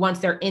do once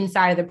they're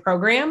inside of the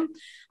program,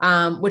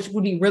 which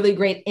would be really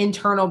great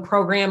internal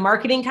program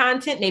marketing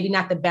content, maybe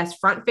not the best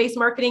front face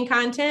marketing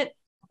content.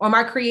 Or am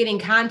I creating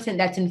content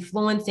that's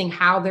influencing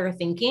how they're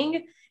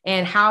thinking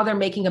and how they're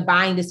making a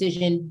buying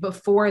decision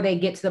before they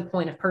get to the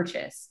point of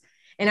purchase?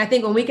 And I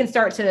think when we can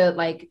start to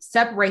like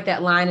separate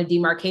that line of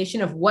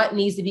demarcation of what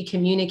needs to be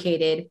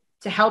communicated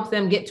to help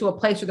them get to a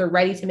place where they're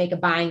ready to make a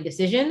buying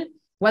decision,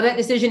 whether that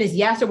decision is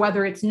yes or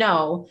whether it's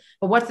no,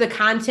 but what's the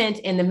content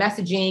and the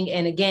messaging,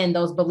 and again,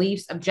 those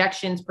beliefs,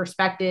 objections,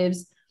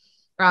 perspectives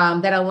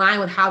that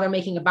align with how they're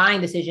making a buying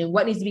decision,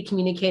 what needs to be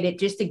communicated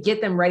just to get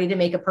them ready to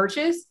make a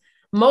purchase.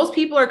 Most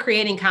people are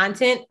creating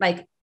content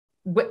like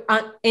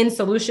in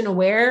solution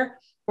aware,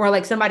 or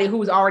like somebody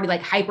who's already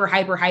like hyper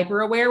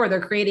aware, where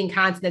they're creating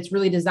content that's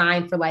really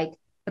designed for like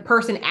the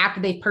person after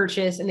they've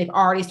purchased and they've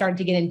already started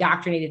to get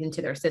indoctrinated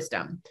into their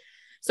system.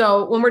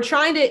 So when we're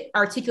trying to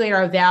articulate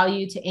our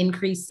value to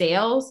increase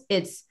sales,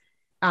 it's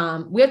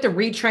we have to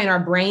retrain our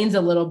brains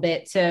a little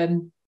bit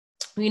to,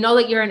 you know,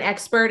 that you're an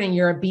expert and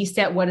you're a beast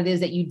at what it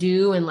is that you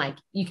do. And like,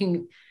 you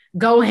can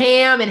go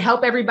ham and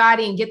help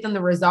everybody and get them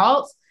the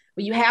results,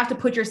 but you have to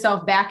put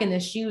yourself back in the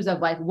shoes of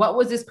like, what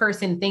was this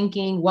person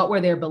thinking? What were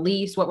their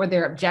beliefs? What were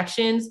their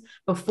objections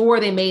before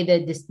they made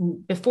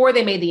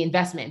the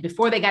investment,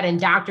 before they got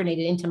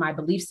indoctrinated into my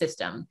belief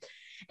system?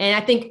 And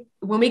I think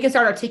when we can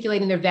start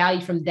articulating their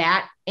value from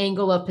that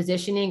angle of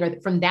positioning or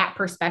from that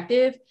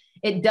perspective,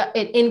 it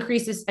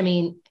increases. I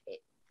mean,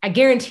 I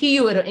guarantee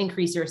you it'll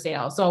increase your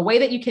sales. So a way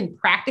that you can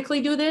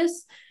practically do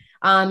this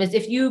is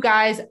if you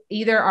guys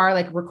either are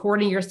like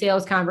recording your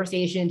sales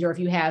conversations, or if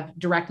you have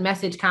direct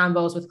message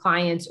combos with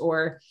clients,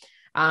 or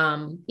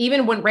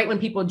even when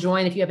people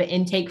join, if you have an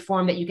intake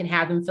form that you can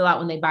have them fill out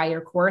when they buy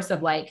your course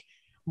of like,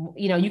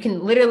 you know, you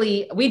can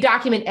literally, we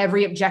document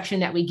every objection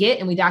that we get,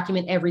 and we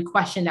document every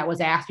question that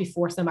was asked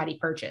before somebody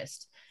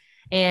purchased.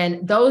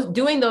 And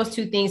doing those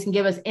two things can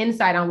give us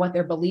insight on what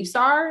their beliefs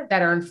are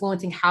that are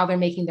influencing how they're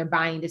making their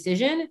buying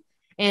decision.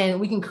 And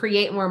we can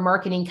create more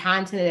marketing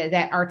content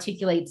that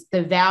articulates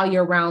the value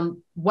around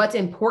what's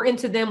important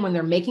to them when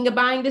they're making a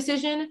buying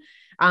decision.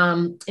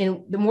 And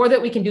the more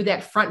that we can do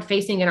that front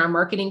facing in our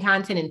marketing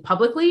content and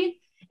publicly,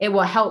 it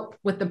will help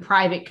with the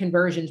private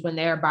conversions when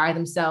they're by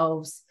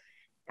themselves.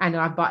 I know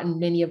I've bought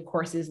many of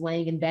courses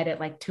laying in bed at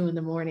like 2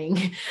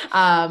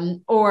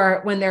 a.m,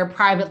 or when they're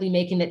privately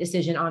making that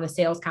decision on a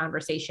sales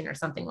conversation or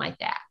something like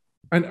that.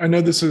 I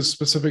know this is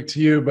specific to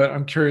you, but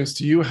I'm curious,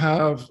 do you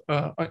have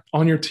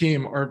on your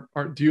team, or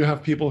do you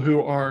have people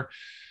who are,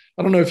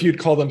 I don't know if you'd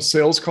call them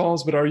sales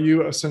calls, but are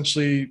you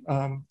essentially,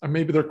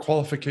 maybe they're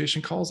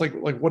qualification calls? Like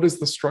what is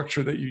the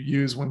structure that you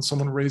use when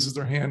someone raises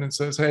their hand and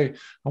says, hey,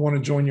 I want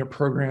to join your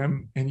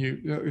program? And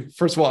you,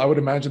 first of all, I would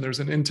imagine there's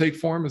an intake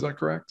form. Is that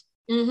correct?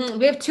 Mm-hmm.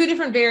 We have two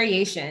different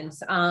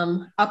variations.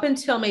 Up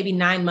until maybe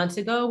 9 months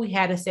ago, we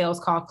had a sales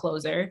call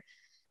closer,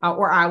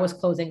 or I was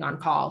closing on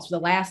calls. For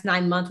the last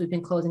 9 months, we've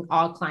been closing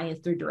all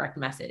clients through direct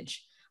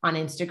message on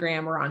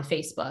Instagram or on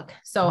Facebook.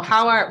 So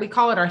we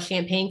call it our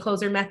champagne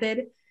closer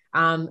method.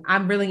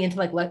 I'm really into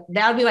like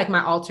that would be like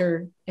my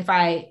alter. If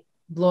I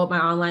blow up my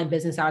online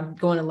business, I would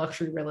go into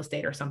luxury real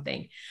estate or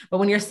something. But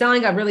when you're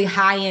selling a really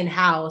high-end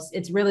house,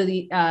 it's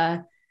really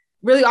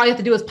all you have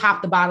to do is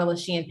pop the bottle of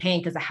champagne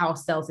because the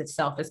house sells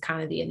itself is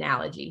kind of the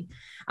analogy.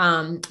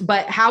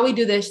 But how we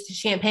do this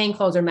champagne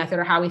closer method,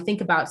 or how we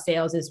think about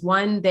sales, is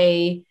one,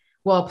 they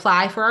will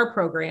apply for our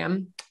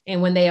program.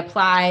 And when they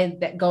apply,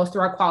 that goes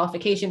through our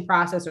qualification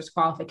process. There's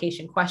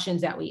qualification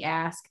questions that we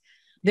ask.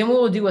 Then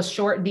we'll do a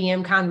short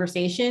DM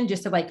conversation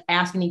just to like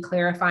ask any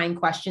clarifying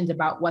questions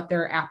about what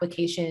their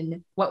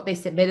application, what they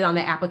submitted on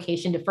the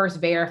application, to first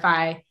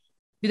verify,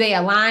 do they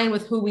align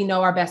with who we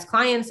know our best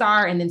clients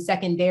are? And then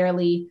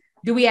secondarily,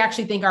 do we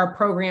actually think our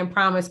program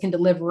promise can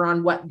deliver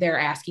on what they're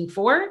asking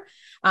for?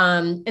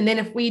 And then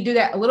if we do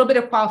that, a little bit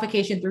of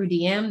qualification through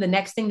DM, the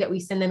next thing that we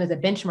send them is a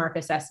benchmark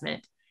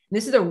assessment.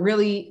 This is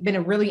been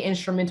a really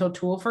instrumental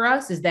tool for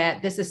us, is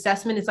that this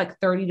assessment is like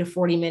 30 to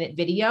 40 minute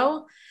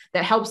video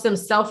that helps them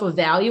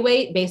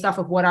self-evaluate based off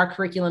of what our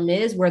curriculum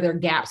is, where their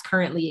gaps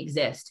currently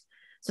exist.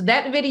 So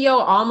that video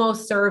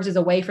almost serves as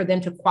a way for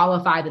them to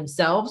qualify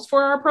themselves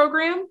for our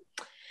program.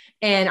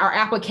 And our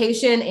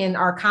application and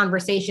our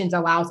conversations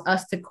allows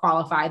us to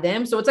qualify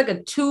them. So it's like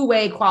a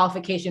two-way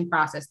qualification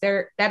process.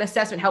 That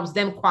assessment helps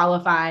them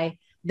qualify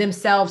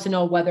themselves to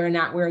know whether or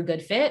not we're a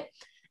good fit.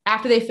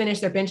 After they finish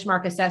their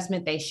benchmark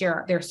assessment, they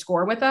share their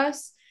score with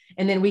us,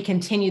 and then we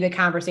continue the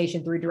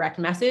conversation through direct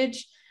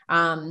message.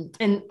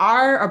 And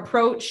our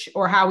approach,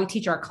 or how we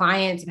teach our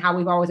clients and how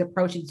we've always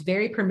approached it, is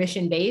very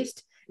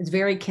permission-based. It's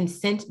very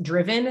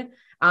consent-driven.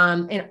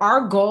 And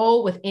our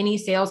goal with any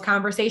sales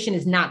conversation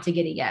is not to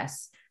get a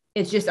yes.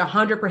 It's just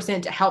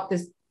 100% to help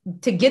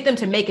to get them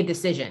to make a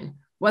decision,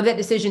 whether that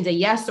decision's a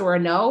yes or a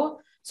no.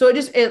 So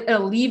it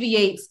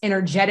alleviates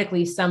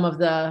energetically some of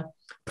the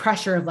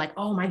pressure of like,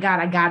 oh my God,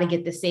 I got to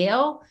get the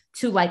sale,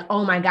 to like,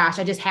 oh my gosh,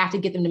 I just have to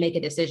get them to make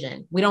a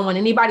decision. We don't want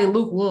anybody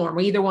lukewarm.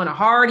 We either want a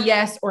hard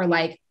yes or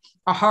like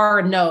a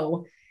hard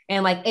no.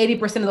 And like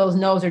 80% of those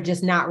no's are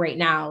just not right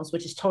nows,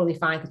 which is totally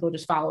fine because we'll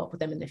just follow up with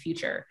them in the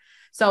future.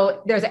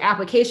 So there's an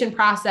application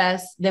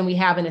process. Then we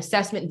have an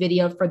assessment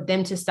video for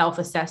them to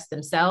self-assess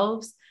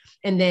themselves.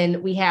 And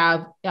then we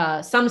have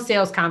some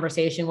sales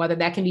conversation, whether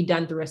that can be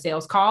done through a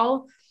sales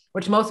call,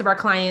 which most of our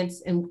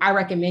clients, and I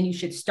recommend you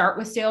should start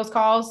with sales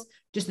calls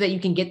just so that you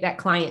can get that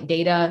client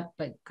data.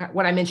 Like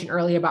what I mentioned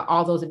earlier about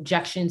all those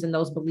objections and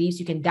those beliefs,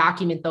 you can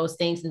document those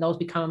things and those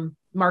become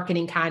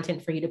marketing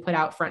content for you to put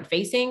out front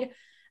facing.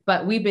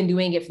 But we've been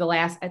doing it for the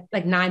last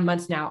like 9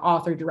 months now, all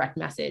through direct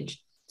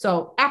message.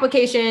 So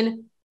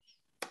application,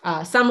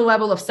 some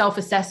level of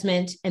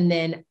self-assessment, and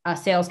then a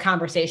sales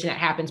conversation that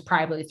happens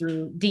privately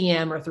through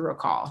DM or through a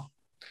call.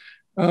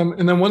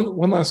 And then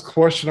one last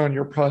question on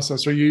your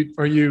process. Are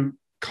you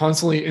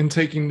constantly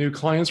intaking new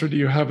clients, or do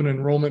you have an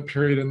enrollment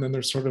period and then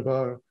there's sort of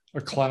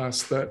a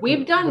class that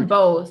we've done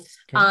both?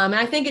 Okay. And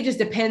I think it just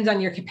depends on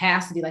your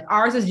capacity. Like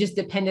ours is just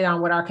dependent on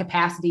what our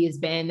capacity has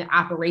been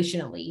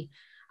operationally.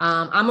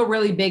 I'm a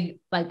really big,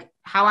 like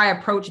how I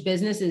approach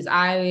business is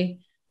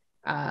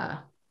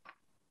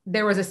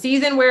there was a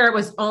season where it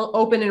was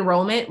open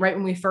enrollment. Right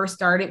when we first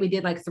started, we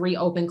did like 3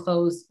 open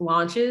close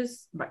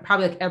launches,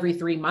 probably like every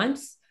 3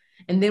 months.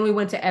 And then we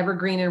went to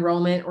evergreen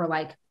enrollment, or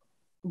like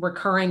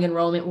recurring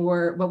enrollment,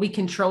 but we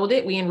controlled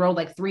it. We enrolled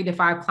like 3 to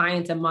 5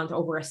 clients a month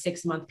over a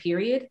 6-month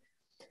period.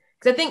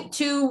 Because I think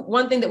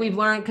one thing that we've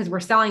learned, because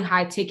we're selling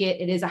high ticket,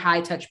 it is a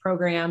high touch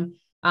program,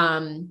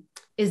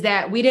 is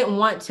that we didn't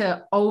want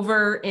to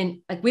oversell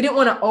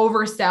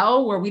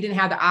where we didn't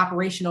have the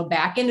operational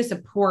back end to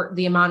support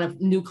the amount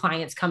of new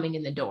clients coming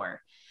in the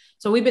door.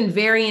 So we've been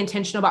very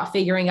intentional about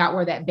figuring out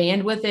where that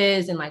bandwidth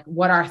is and like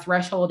what our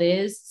threshold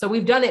is. So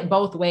we've done it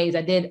both ways.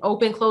 I did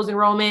open close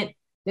enrollment.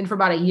 Then for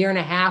about 1.5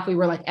 years, we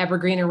were like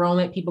evergreen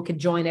enrollment. People could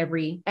join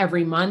every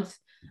month.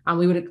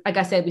 We would, like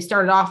I said, we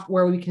started off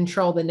where we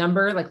control the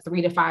number, like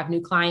 3 to 5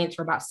 new clients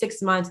for about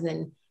 6 months. And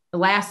then the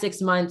last 6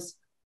 months,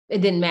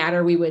 it didn't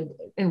matter. We would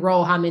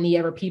enroll how many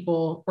ever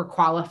people were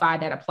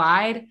qualified that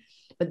applied.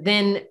 But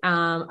then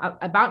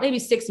about maybe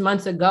 6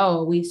 months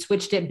ago, we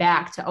switched it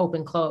back to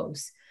open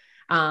close.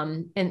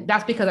 And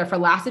that's because our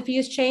philosophy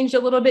has changed a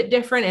little bit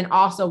different. And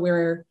also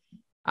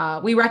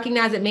we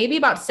recognize that maybe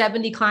about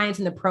 70 clients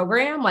in the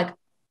program, like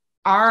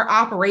our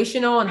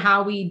operational and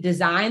how we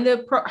design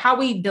how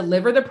we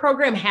deliver the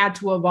program had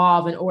to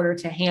evolve in order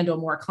to handle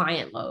more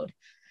client load.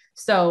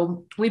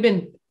 So we've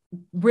been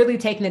really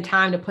taking the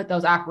time to put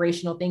those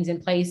operational things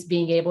in place,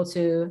 being able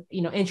to,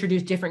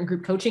 introduce different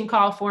group coaching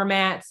call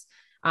formats,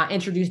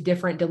 introduce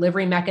different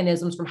delivery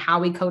mechanisms from how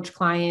we coach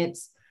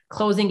clients,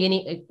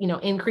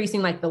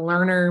 increasing like the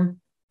learner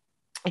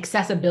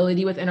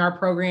accessibility within our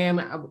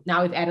program.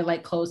 Now we've added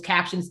like closed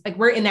captions. Like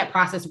we're in that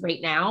process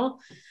right now.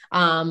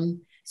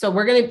 So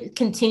we're going to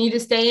continue to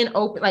stay in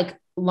open, like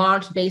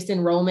launch-based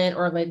enrollment,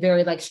 or like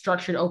very like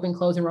structured open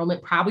close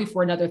enrollment, probably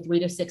for another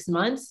 3 to 6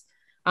 months.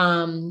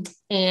 And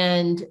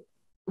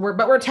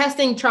we're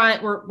testing,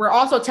 we're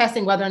also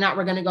testing whether or not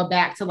we're going to go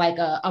back to like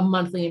a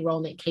monthly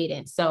enrollment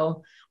cadence.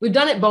 So we've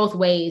done it both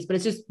ways, but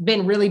it's just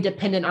been really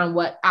dependent on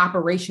what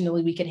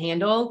operationally we could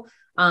handle.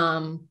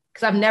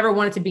 Cause I've never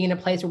wanted to be in a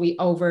place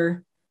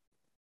where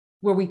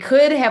we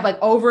could have like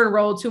over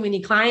enrolled too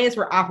many clients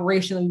where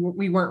operationally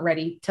we weren't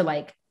ready to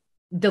like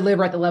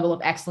deliver at the level of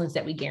excellence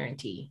that we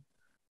guarantee.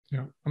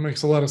 Yeah, that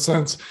makes a lot of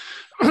sense.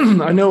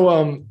 I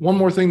know one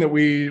more thing that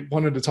we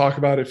wanted to talk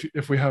about,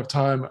 if we have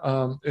time,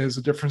 is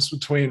the difference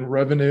between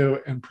revenue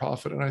and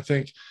profit. And I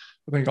think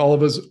all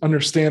of us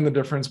understand the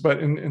difference, but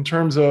in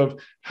terms of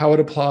how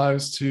it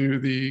applies to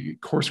the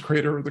course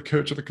creator or the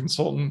coach or the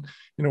consultant,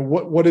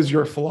 what is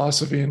your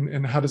philosophy,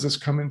 and how does this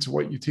come into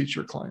what you teach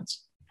your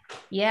clients?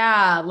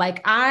 Yeah,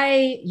 like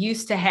I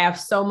used to have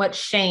so much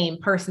shame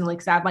personally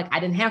because I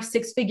didn't have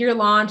 6-figure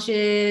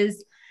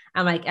launches.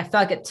 I felt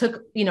like it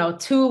took,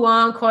 too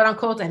long, quote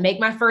unquote, to make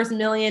my first $1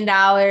 million.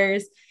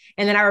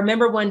 And then I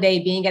remember one day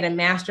being at a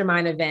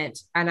mastermind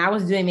event, and I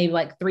was doing maybe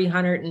like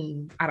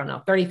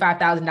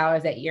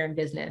 $35,000 that year in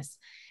business.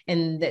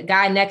 And the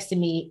guy next to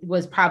me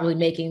was probably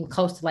making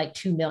close to like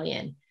 2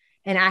 million.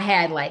 And I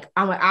had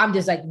I'm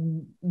just like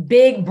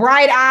big,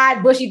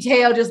 bright-eyed, bushy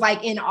tail, just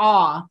like in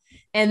awe.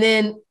 And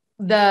then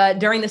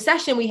during the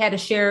session, we had to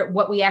share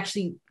what we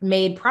actually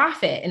made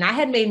profit. And I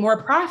had made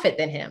more profit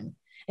than him.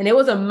 And it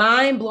was a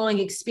mind-blowing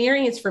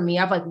experience for me.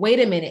 I'm like, wait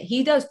a minute,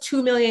 he does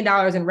 $2 million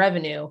in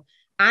revenue.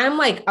 I'm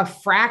like a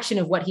fraction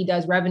of what he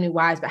does revenue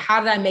wise, but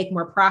how did I make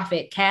more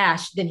profit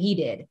cash than he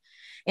did?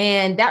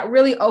 And that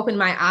really opened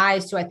my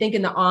eyes to, I think,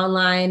 in the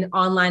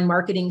online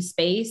marketing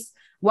space,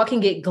 what can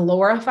get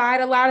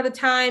glorified a lot of the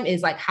time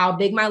is like how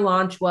big my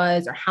launch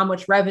was or how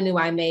much revenue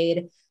I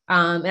made.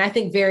 And I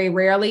think very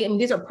rarely, I mean,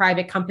 these are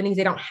private companies.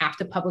 They don't have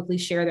to publicly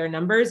share their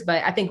numbers,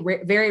 but I think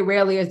very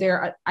rarely is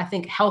there, I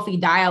think, healthy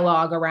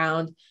dialogue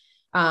around,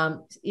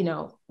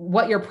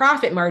 what your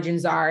profit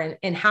margins are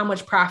and how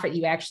much profit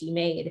you actually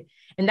made.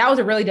 And that was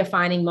a really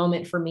defining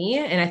moment for me.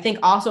 And I think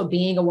also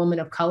being a woman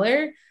of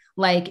color,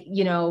 like,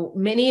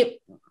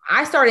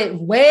 I started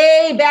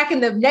way back in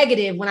the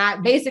negative when I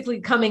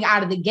basically coming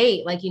out of the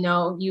gate, like,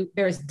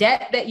 there's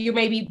debt that you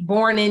may be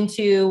born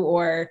into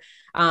or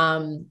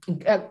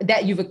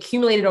that you've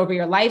accumulated over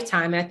your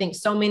lifetime. And I think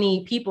so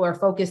many people are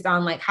focused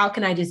on like, how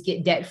can I just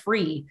get debt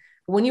free?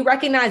 When you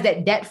recognize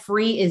that debt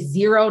free is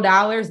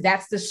 $0,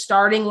 that's the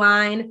starting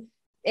line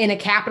in a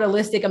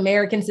capitalistic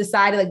American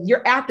society. Like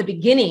you're at the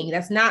beginning.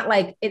 That's not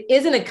like, it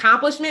is an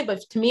accomplishment,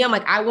 but to me, I'm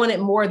like, I want it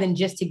more than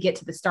just to get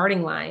to the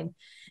starting line.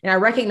 And I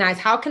recognize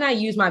how can I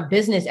use my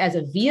business as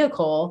a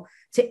vehicle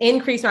to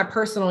increase my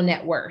personal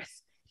net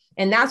worth?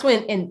 And that's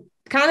when, in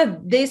kind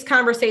of this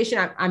conversation,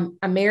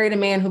 I married a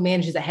man who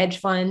manages a hedge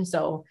fund.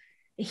 So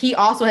he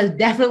also has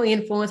definitely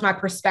influenced my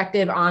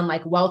perspective on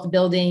like wealth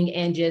building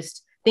and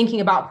just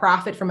thinking about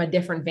profit from a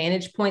different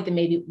vantage point than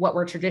maybe what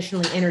we're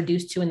traditionally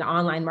introduced to in the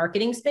online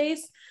marketing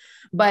space.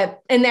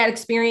 But in that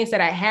experience that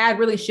I had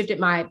really shifted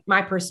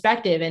my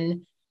perspective.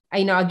 And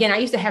again, I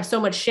used to have so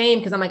much shame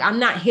because I'm like, I'm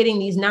not hitting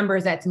these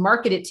numbers that's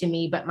marketed to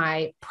me, but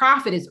my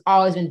profit has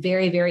always been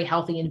very, very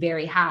healthy and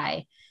very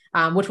high,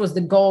 which was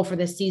the goal for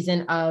this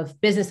season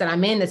of business that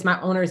I'm in. That's my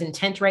owner's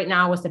intent right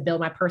now, was to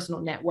build my personal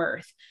net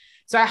worth.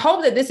 So I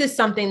hope that this is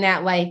something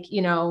that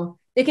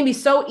it can be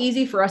so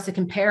easy for us to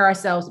compare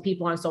ourselves to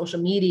people on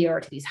social media or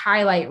to these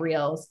highlight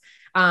reels.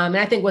 And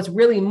I think what's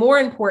really more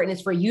important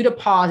is for you to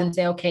pause and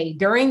say, okay,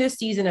 during this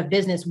season of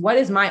business, what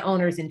is my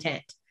owner's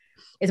intent?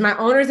 Is my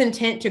owner's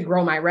intent to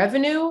grow my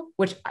revenue,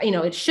 which,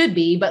 it should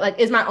be, but like,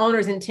 is my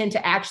owner's intent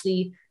to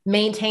actually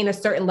maintain a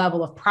certain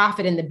level of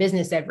profit in the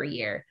business every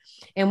year?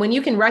 And when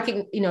you can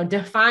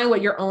define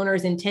what your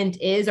owner's intent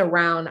is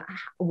around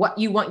what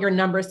you want your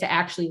numbers to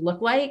actually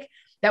look like,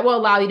 that will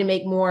allow you to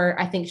make more,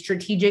 I think,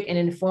 strategic and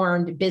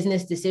informed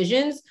business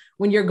decisions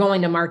when you're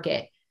going to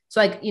market.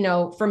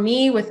 So for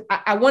me,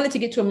 I wanted to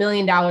get to $1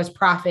 million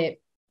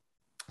profit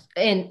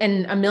and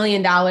 $1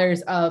 million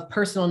of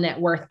personal net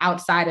worth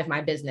outside of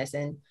my business.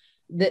 And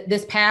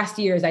this past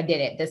year, as I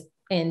did it,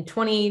 in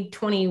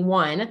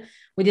 2021,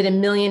 we did $1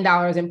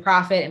 million in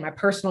profit and my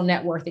personal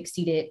net worth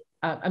exceeded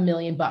 $1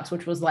 million,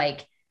 which was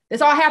like,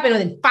 this all happened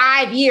within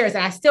 5 years.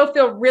 And I still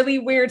feel really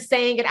weird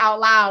saying it out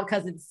loud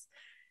because it's,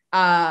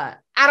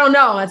 I don't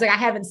know. It's like, I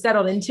haven't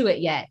settled into it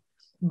yet.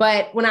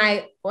 But when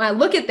I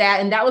look at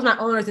that, and that was my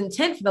owner's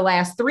intent for the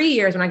last 3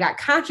 years, when I got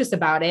conscious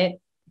about it,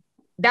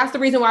 that's the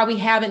reason why we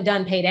haven't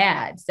done paid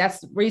ads. That's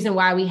the reason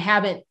why we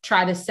haven't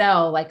tried to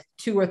sell like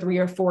 2 or 3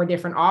 or 4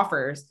 different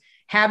offers.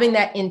 Having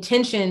that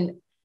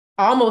intention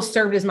almost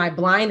served as my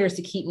blinders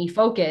to keep me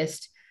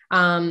focused.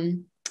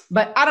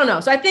 But I don't know.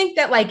 So I think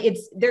that like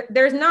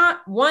there's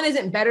not, one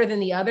isn't better than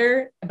the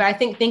other, but I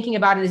think thinking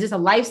about it, is this a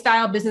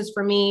lifestyle business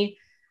for me?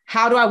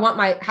 How do I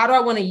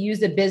want to use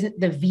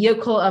the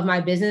vehicle of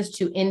my business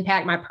to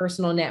impact my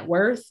personal net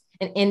worth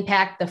and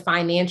impact the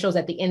financials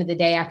at the end of the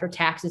day, after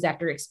taxes,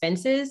 after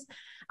expenses,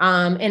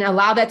 and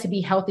allow that to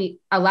be healthy,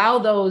 allow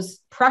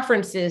those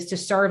preferences to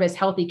serve as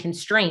healthy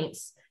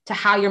constraints to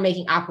how you're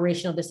making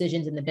operational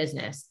decisions in the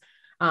business.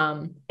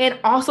 And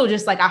also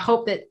just like, I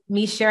hope that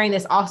me sharing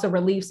this also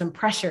relieves some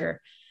pressure,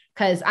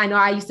 because I know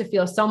I used to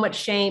feel so much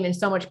shame and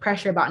so much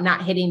pressure about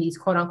not hitting these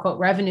quote unquote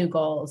revenue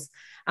goals.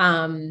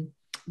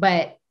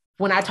 But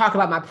when I talk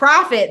about my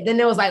profit, then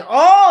it was like,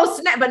 oh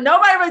snap, but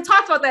nobody really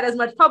talks about that as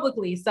much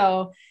publicly.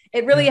 So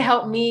it really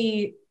helped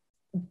me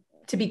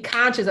to be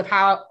conscious of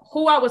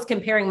who I was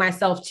comparing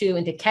myself to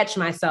and to catch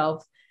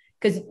myself,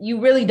 because you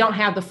really don't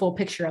have the full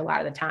picture a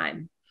lot of the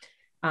time.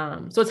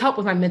 So it's helped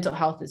with my mental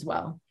health as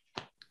well.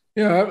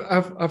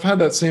 Yeah, I've had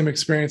that same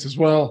experience as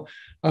well.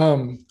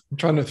 I'm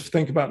trying to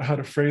think about how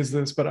to phrase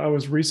this, but I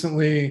was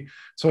recently,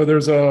 so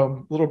there's a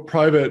little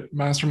private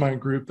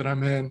mastermind group that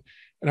I'm in.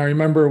 And I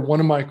remember one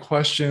of my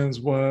questions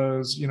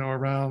was,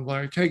 around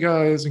like, hey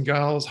guys and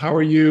gals, how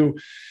are you?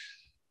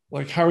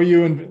 Like, how are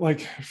you? And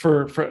like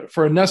for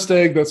a nest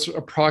egg that's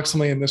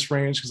approximately in this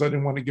range, because I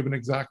didn't want to give an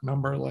exact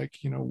number, like,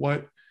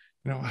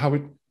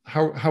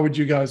 how would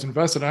you guys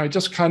invest it? And I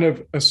just kind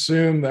of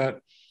assumed that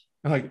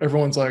like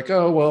everyone's like,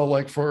 oh, well,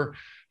 like for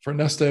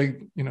nest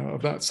egg,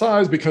 of that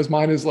size, because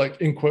mine is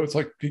like in quotes,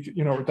 like,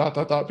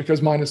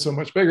 because mine is so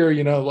much bigger,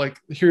 like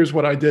here's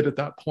what I did at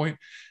that point.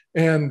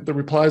 And the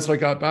replies that I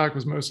got back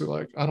was mostly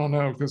like, I don't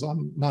know, because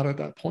I'm not at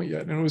that point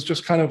yet. And it was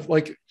just kind of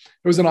like, it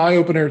was an eye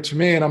opener to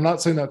me. And I'm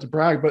not saying that to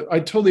brag, but I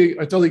totally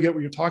get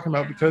what you're talking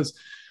about, because,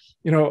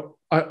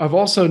 I've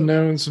also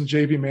known some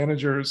JV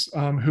managers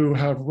who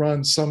have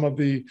run some of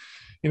the,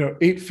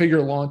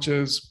 8-figure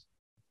launches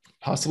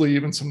possibly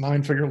even some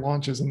 9-figure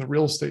launches in the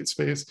real estate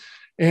space.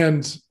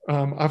 And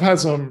I've had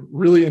some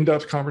really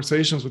in-depth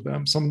conversations with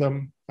them. Some of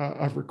them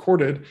I've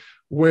recorded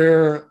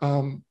where,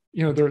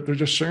 they're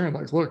just sharing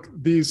like, look,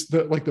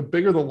 the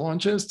bigger the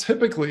launch is,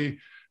 typically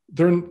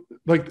they're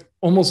like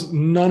almost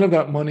none of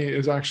that money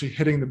is actually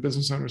hitting the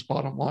business owner's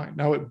bottom line.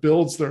 Now it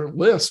builds their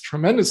list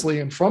tremendously.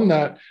 And from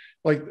that,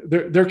 like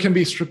there can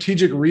be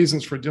strategic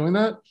reasons for doing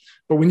that.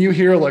 But when you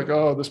hear like,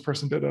 oh, this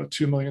person did a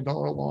 $2 million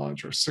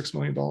launch or $6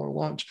 million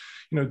launch,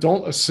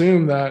 don't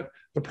assume that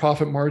the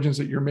profit margins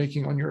that you're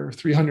making on your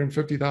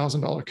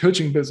 $350,000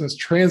 coaching business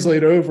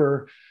translate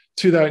over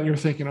to that. And you're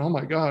thinking, oh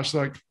my gosh,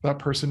 like that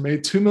person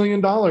made $2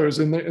 million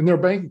in their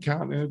bank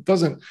account. And it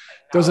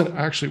doesn't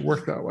actually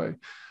work that way.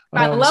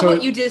 I love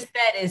what you just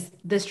said is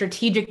the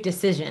strategic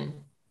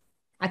decision.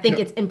 I think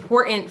it's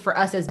important for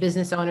us as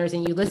business owners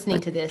and you listening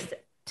to this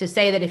to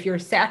say that if you're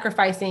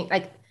sacrificing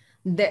like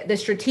the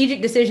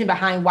strategic decision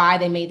behind why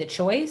they made the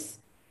choice,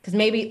 because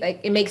maybe like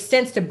it makes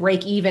sense to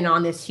break even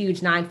on this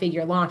huge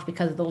 9-figure launch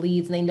because of the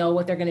leads and they know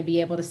what they're going to be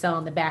able to sell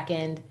on the back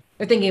end.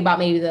 They're thinking about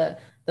maybe the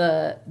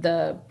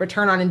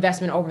return on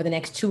investment over the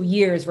next 2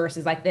 years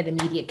versus like that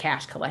immediate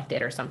cash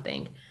collected or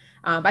something.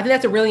 But I think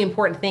that's a really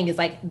important thing is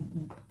like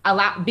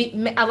allow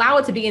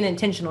it to be an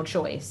intentional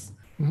choice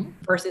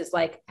versus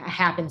like a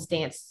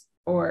happenstance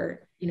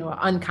or, an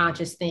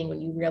unconscious thing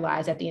when you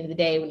realize at the end of the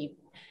day, when you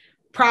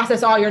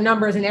process all your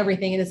numbers and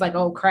everything, and it's like,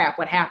 oh crap,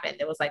 what happened?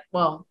 It was like,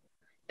 well,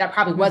 that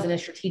probably wasn't a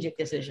strategic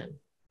decision.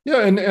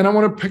 Yeah. And I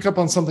want to pick up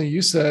on something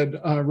you said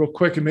real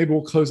quick, and maybe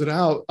we'll close it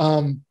out.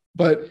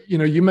 But,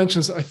 you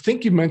mentioned, I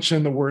think you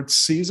mentioned the word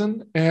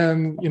season.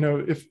 And,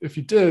 if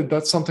you did,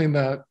 that's something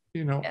that,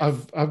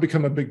 yes. I've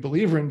become a big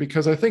believer in,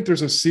 because I think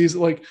there's a season,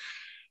 like,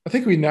 I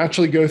think we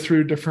naturally go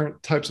through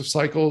different types of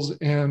cycles.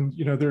 And,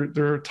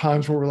 there are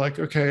times where we're like,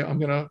 okay, I'm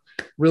going to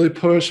really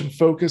push and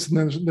focus. And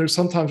then there's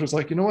sometimes where it's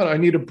like, you know what, I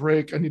need a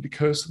break. I need to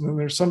coast. And then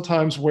there's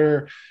sometimes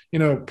where,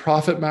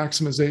 profit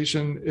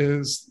maximization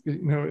is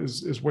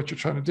what you're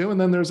trying to do. And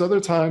then there's other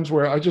times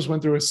where I just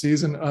went through a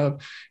season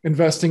of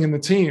investing in the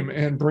team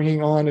and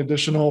bringing on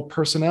additional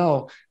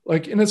personnel.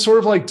 And it's sort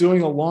of like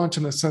doing a launch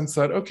in the sense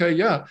that, okay,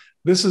 yeah,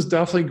 this is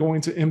definitely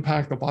going to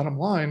impact the bottom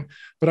line,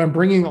 but I'm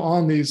bringing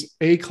on these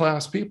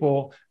A-class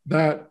people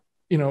that,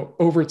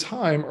 over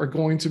time are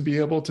going to be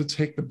able to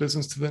take the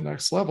business to the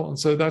next level. And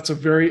so that's a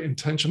very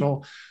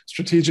intentional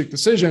strategic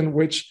decision,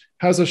 which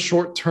has a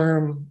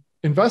short-term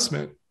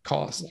investment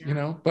cost,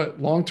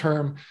 but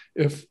long-term,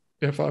 if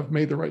I've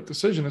made the right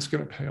decision, it's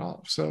going to pay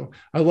off. So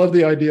I love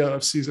the idea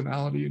of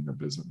seasonality in your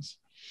business.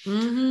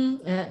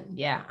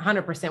 Yeah,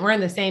 100%. We're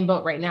in the same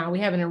boat right now. We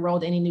haven't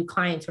enrolled any new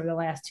clients over the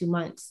last 2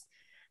 months.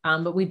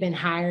 But we've been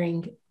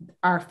hiring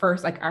our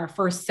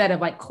first set of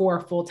like core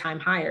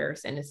full-time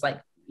hires. And it's like,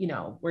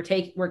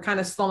 we're kind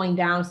of slowing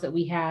down so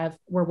that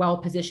we're well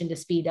positioned to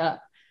speed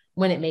up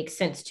when it makes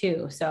sense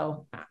too.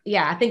 So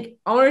yeah, I think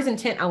owner's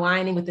intent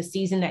aligning with the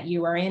season that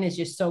you are in is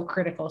just so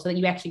critical so that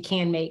you actually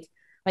can make,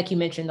 like you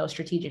mentioned, those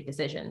strategic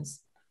decisions.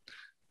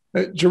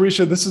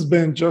 Jereshia, this has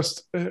been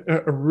just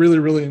a really,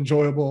 really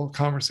enjoyable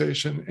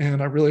conversation.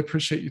 And I really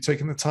appreciate you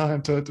taking the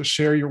time to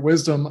share your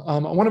wisdom. I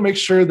want to make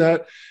sure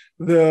that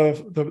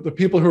the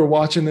people who are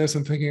watching this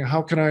and thinking,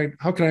 how can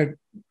I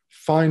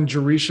find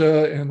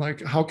Jereshia, and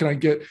like, how can I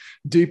get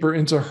deeper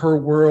into her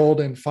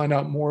world and find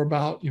out more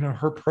about,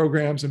 her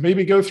programs and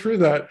maybe go through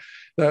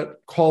that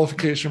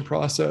qualification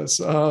process.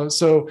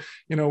 So,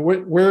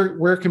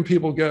 where can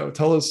people go?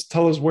 Tell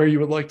us where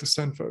you would like to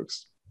send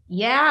folks.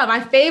 Yeah.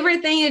 My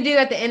favorite thing to do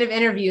at the end of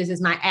interviews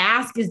is my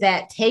ask is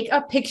that take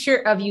a picture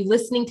of you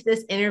listening to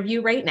this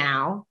interview right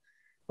now,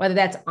 whether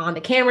that's on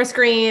the camera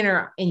screen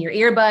or in your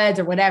earbuds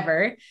or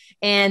whatever,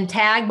 and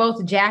tag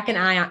both Jack and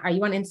I. Are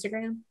you on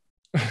Instagram?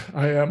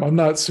 I am. I'm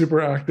not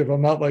super active.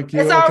 I'm not like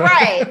you. It's all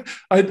right.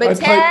 I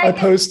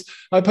post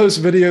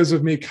videos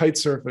of me kite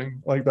surfing.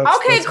 Like that's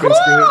okay. That's cool.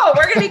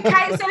 We're gonna be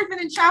kite surfing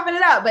and chopping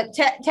it up. But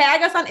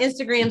tag us on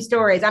Instagram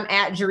stories. I'm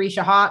at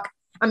Jereshia Hawk.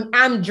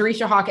 I'm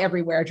Jereshia Hawk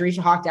everywhere.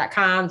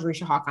 JereshiaHawk.com,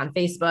 Jereshia Hawk on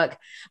Facebook.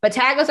 But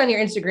tag us on your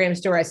Instagram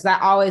stories. So I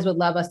always would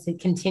love us to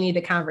continue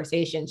the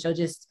conversation. So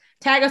just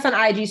tag us on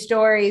IG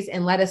stories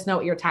and let us know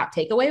what your top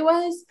takeaway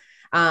was.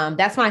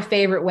 That's my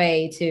favorite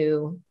way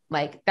to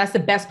that's the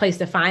best place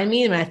to find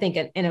me. And I think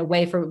in a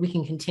way we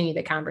can continue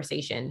the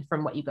conversation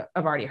from what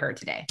I've already heard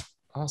today.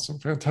 Awesome.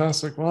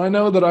 Fantastic. Well, I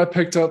know that I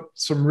picked up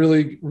some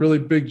really, really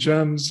big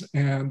gems,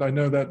 and I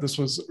know that this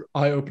was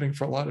eye-opening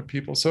for a lot of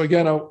people. So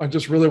again, I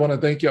just really want to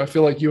thank you. I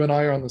feel like you and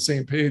I are on the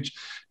same page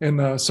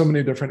in so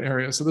many different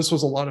areas. So this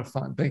was a lot of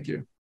fun. Thank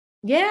you.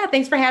 Yeah.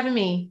 Thanks for having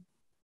me.